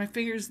stretched my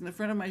fingers in the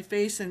front of my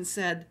face and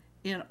said,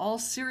 in all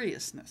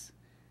seriousness,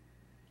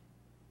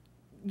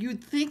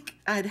 "You'd think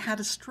I'd had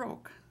a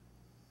stroke."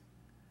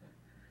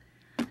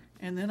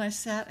 And then I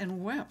sat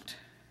and wept.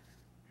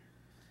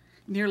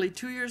 Nearly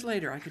 2 years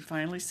later, I could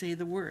finally say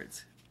the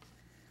words,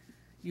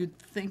 "You'd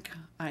think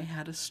I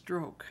had a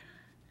stroke."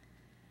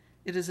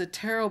 It is a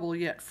terrible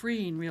yet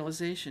freeing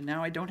realization.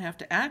 Now I don't have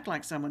to act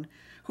like someone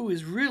who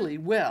is really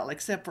well,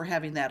 except for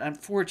having that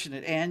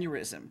unfortunate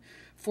aneurysm,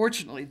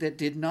 fortunately that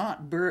did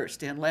not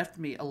burst and left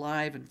me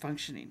alive and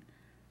functioning.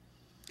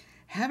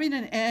 Having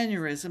an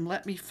aneurysm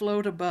let me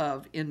float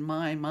above, in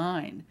my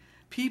mind,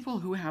 people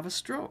who have a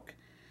stroke.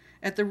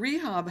 At the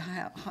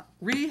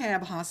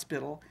rehab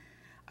hospital,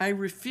 I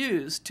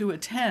refused to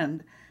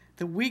attend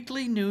the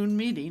weekly noon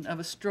meeting of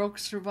a stroke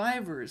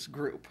survivors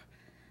group,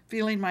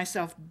 feeling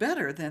myself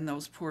better than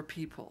those poor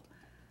people,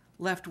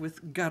 left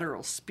with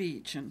guttural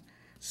speech and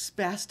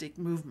spastic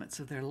movements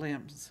of their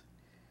limbs.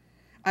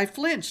 I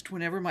flinched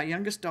whenever my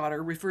youngest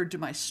daughter referred to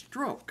my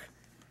stroke.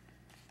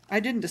 I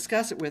didn't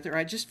discuss it with her.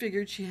 I just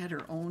figured she had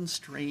her own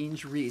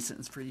strange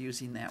reasons for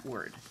using that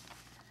word.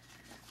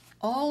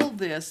 All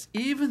this,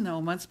 even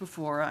though months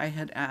before I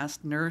had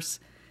asked Nurse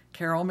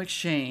Carol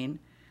McShane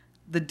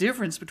the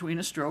difference between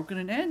a stroke and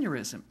an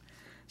aneurysm.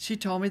 She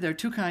told me there are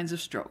two kinds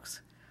of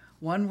strokes.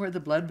 One where the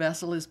blood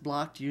vessel is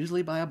blocked,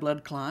 usually by a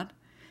blood clot,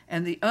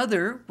 and the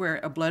other where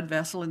a blood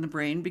vessel in the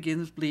brain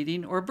begins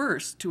bleeding or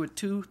bursts through a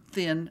too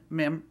thin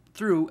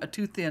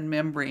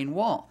membrane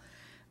wall.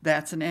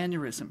 That's an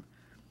aneurysm.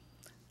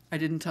 I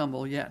didn't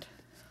tumble yet.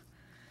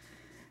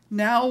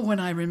 Now, when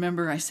I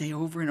remember, I say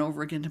over and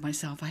over again to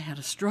myself, I had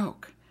a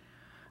stroke.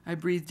 I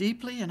breathe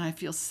deeply and I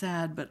feel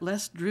sad, but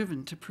less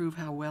driven to prove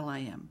how well I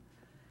am.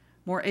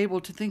 More able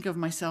to think of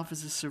myself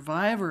as a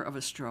survivor of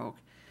a stroke,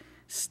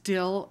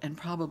 still and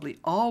probably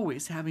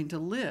always having to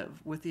live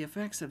with the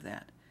effects of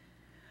that.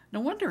 No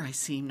wonder I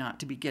seem not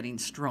to be getting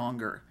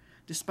stronger,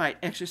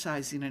 despite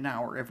exercising an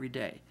hour every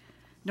day.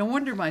 No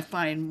wonder my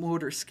fine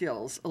motor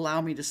skills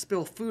allow me to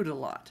spill food a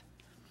lot.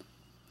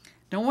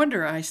 No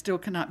wonder I still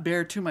cannot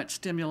bear too much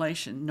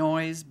stimulation,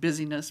 noise,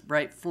 busyness,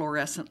 bright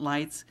fluorescent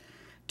lights,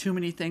 too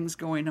many things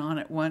going on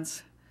at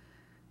once,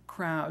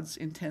 crowds,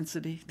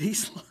 intensity,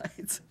 these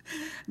lights.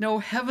 No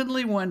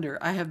heavenly wonder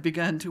I have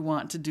begun to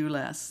want to do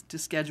less, to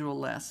schedule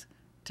less,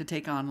 to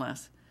take on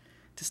less,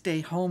 to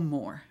stay home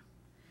more.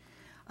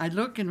 I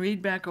look and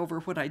read back over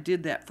what I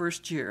did that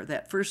first year,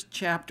 that first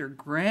chapter,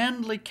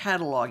 grandly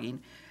cataloging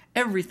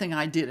everything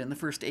I did in the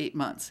first 8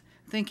 months,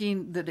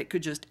 thinking that it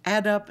could just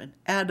add up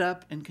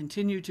and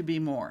continue to be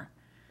more.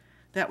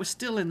 That was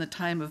still in the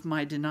time of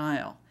my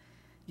denial.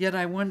 Yet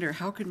I wonder,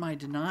 how could my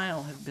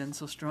denial have been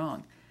so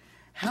strong?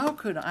 How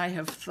could I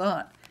have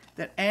thought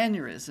that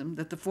aneurysm,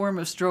 that the form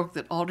of stroke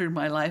that altered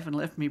my life and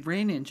left me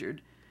brain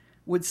injured,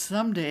 would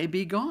someday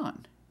be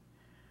gone?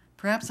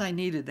 Perhaps I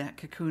needed that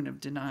cocoon of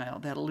denial,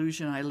 that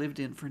illusion I lived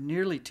in for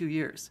nearly 2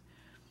 years.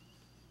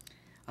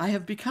 I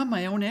have become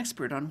my own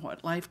expert on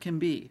what life can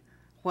be,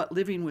 what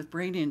living with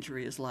brain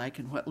injury is like,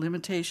 and what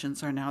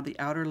limitations are now the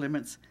outer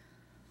limits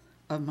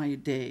of my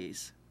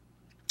days.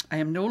 I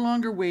am no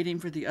longer waiting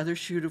for the other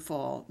shoe to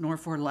fall, nor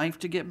for life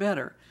to get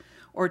better,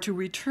 or to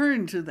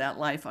return to that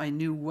life I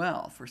knew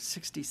well for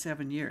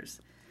 67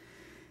 years.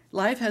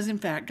 Life has in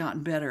fact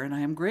gotten better, and I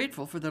am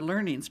grateful for the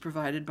learnings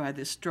provided by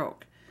this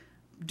stroke.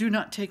 Do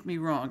not take me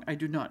wrong, I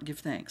do not give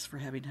thanks for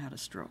having had a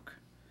stroke.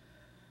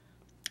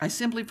 I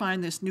simply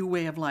find this new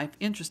way of life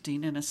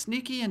interesting, in a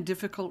sneaky and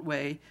difficult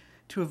way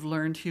to have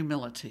learned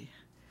humility,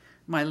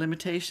 my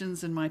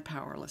limitations and my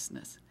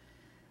powerlessness.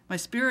 My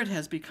spirit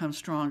has become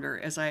stronger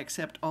as I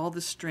accept all the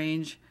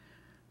strange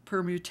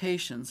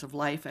permutations of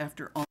life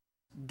after all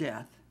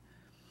death.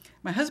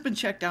 My husband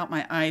checked out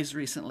my eyes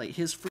recently,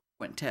 his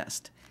frequent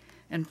test,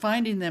 and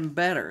finding them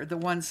better, the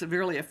one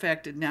severely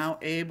affected now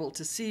able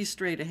to see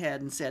straight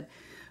ahead, and said,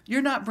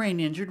 "You're not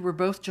brain injured, we're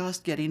both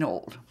just getting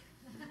old."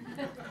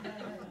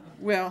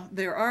 Well,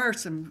 there are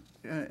some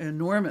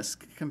enormous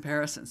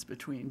comparisons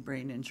between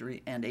brain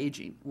injury and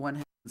aging. One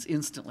happens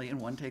instantly and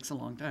one takes a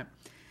long time.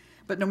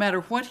 But no matter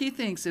what he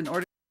thinks, in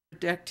order to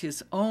protect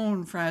his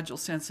own fragile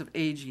sense of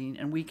aging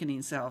and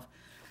weakening self,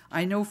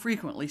 I know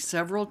frequently,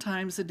 several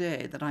times a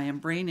day, that I am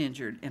brain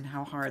injured and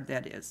how hard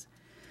that is.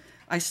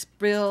 I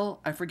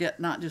forget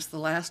not just the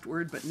last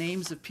word, but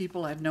names of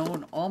people I've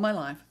known all my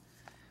life.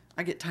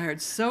 I get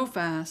tired so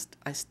fast,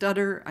 I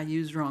stutter, I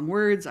use wrong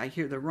words, I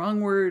hear the wrong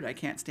word, I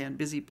can't stand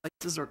busy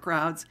places or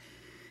crowds,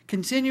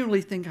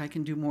 continually think I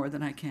can do more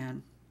than I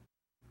can,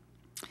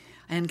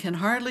 and can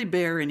hardly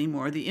bear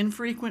anymore the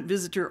infrequent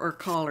visitor or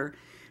caller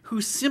who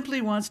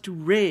simply wants to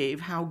rave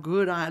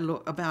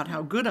about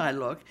how good I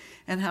look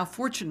and how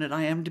fortunate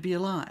I am to be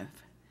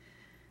alive.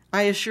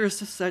 I assure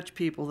such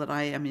people that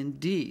I am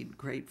indeed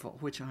grateful,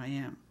 which I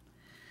am.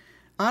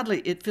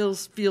 Oddly, it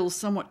feels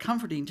somewhat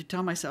comforting to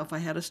tell myself I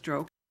had a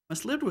stroke. I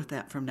must live with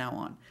that from now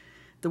on.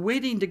 The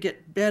waiting to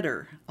get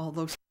better,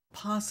 although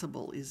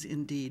possible, is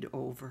indeed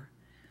over.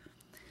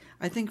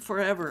 I think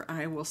forever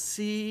I will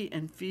see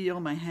and feel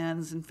my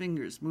hands and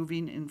fingers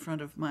moving in front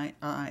of my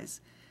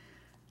eyes,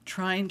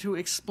 trying to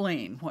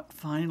explain what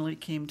finally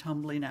came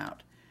tumbling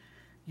out.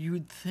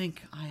 You'd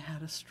think I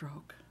had a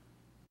stroke.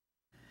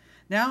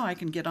 Now I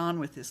can get on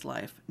with this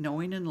life,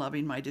 knowing and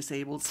loving my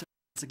disabled self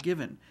as a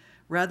given,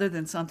 rather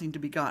than something to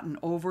be gotten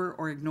over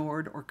or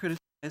ignored or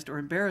criticized or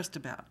embarrassed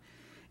about.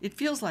 It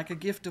feels like a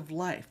gift of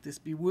life, this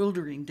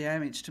bewildering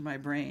damage to my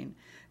brain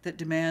that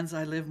demands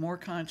I live more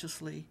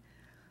consciously,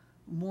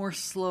 more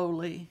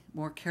slowly,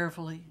 more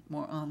carefully,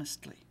 more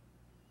honestly.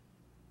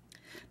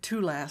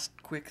 Two last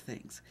quick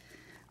things.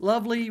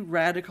 Lovely,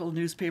 radical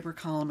newspaper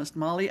columnist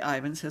Molly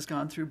Ivins has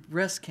gone through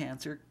breast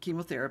cancer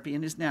chemotherapy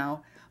and is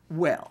now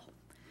well.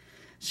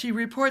 She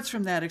reports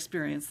from that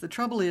experience, the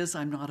trouble is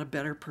I'm not a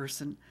better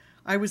person.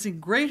 I was in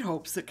great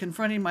hopes that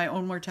confronting my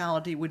own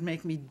mortality would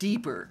make me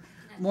deeper,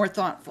 more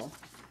thoughtful.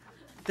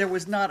 There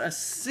was not a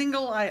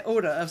single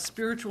iota of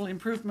spiritual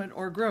improvement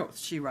or growth,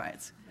 she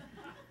writes.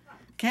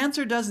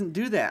 Cancer doesn't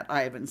do that,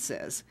 Ivins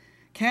says.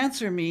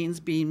 Cancer means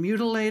being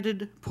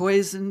mutilated,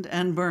 poisoned,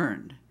 and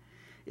burned.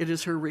 It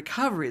is her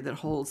recovery that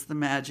holds the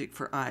magic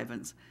for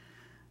Ivins.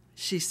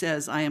 She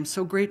says, I am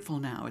so grateful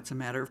now, it's a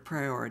matter of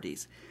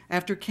priorities.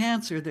 After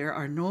cancer, there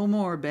are no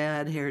more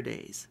bad hair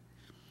days.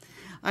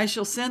 I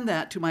shall send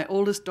that to my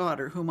oldest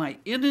daughter, whom I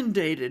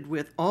inundated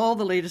with all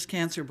the latest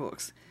cancer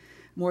books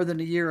more than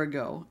a year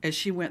ago, as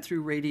she went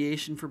through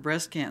radiation for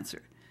breast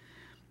cancer.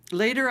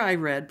 Later I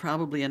read,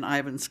 probably in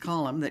Ivan's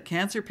column, that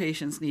cancer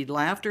patients need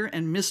laughter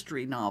and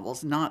mystery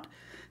novels, not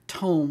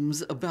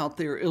tomes about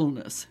their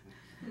illness.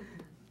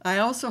 I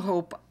also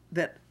hope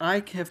that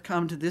I have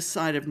come to this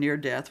side of near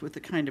death with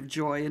the kind of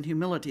joy and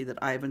humility that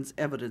Ivan's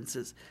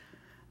evidences,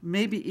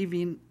 maybe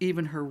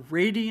even her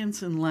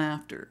radiance and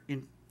laughter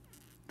in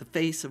the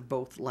face of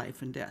both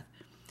life and death.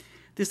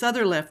 This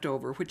other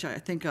leftover, which I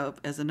think of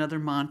as another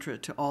mantra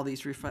to all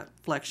these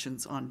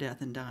reflections on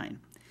death and dying.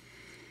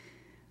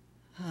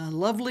 A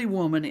lovely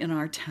woman in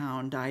our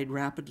town died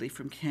rapidly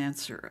from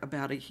cancer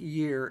about a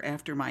year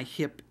after my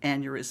hip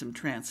aneurysm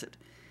transit.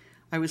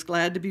 I was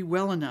glad to be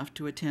well enough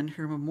to attend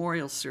her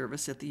memorial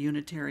service at the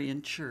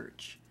Unitarian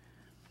Church.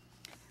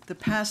 The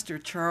pastor,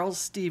 Charles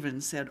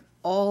Stevens, said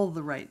all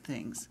the right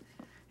things,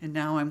 and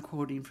now I'm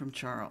quoting from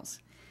Charles.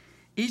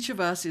 Each of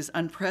us is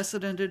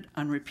unprecedented,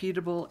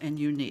 unrepeatable, and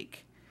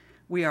unique.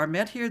 We are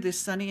met here this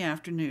sunny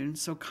afternoon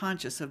so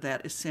conscious of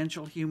that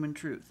essential human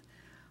truth,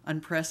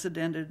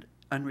 unprecedented,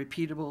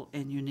 unrepeatable,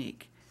 and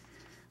unique.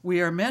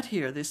 We are met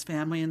here, this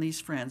family and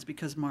these friends,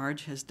 because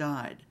Marge has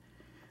died.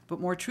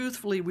 But more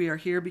truthfully, we are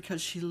here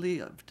because she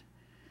lived,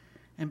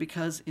 and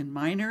because in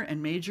minor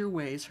and major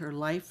ways her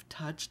life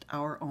touched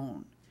our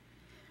own.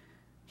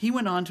 He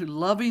went on to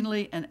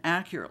lovingly and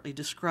accurately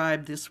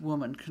describe this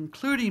woman,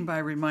 concluding by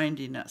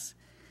reminding us,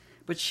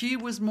 but she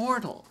was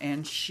mortal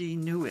and she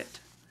knew it.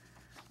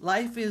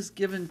 Life is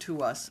given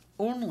to us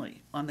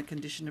only on the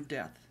condition of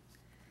death.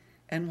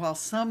 And while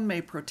some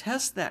may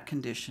protest that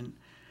condition,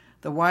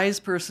 the wise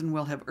person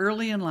will have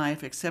early in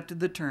life accepted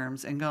the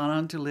terms and gone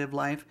on to live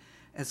life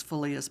as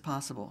fully as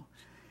possible.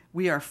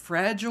 We are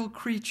fragile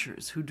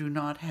creatures who do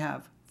not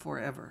have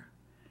forever.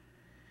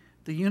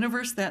 The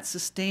universe that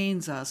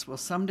sustains us will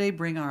someday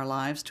bring our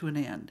lives to an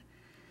end.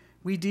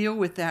 We deal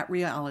with that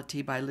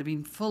reality by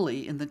living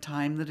fully in the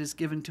time that is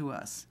given to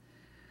us.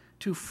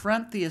 To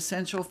front the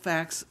essential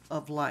facts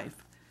of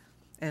life,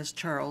 as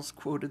Charles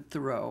quoted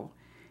Thoreau,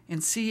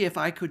 and see if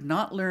I could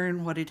not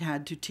learn what it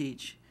had to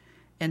teach,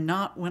 and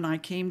not when I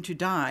came to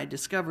die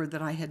discover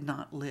that I had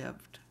not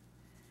lived.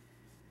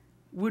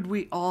 Would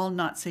we all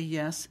not say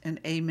yes and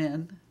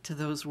amen to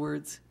those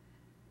words?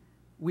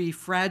 We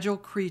fragile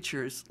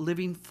creatures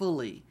living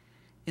fully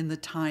in the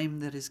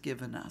time that is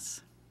given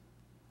us.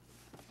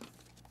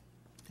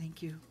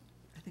 Thank you.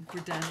 I think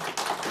we're done.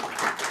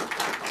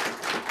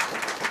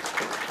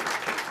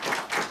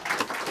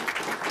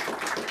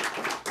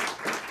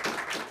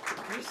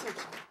 You're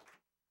such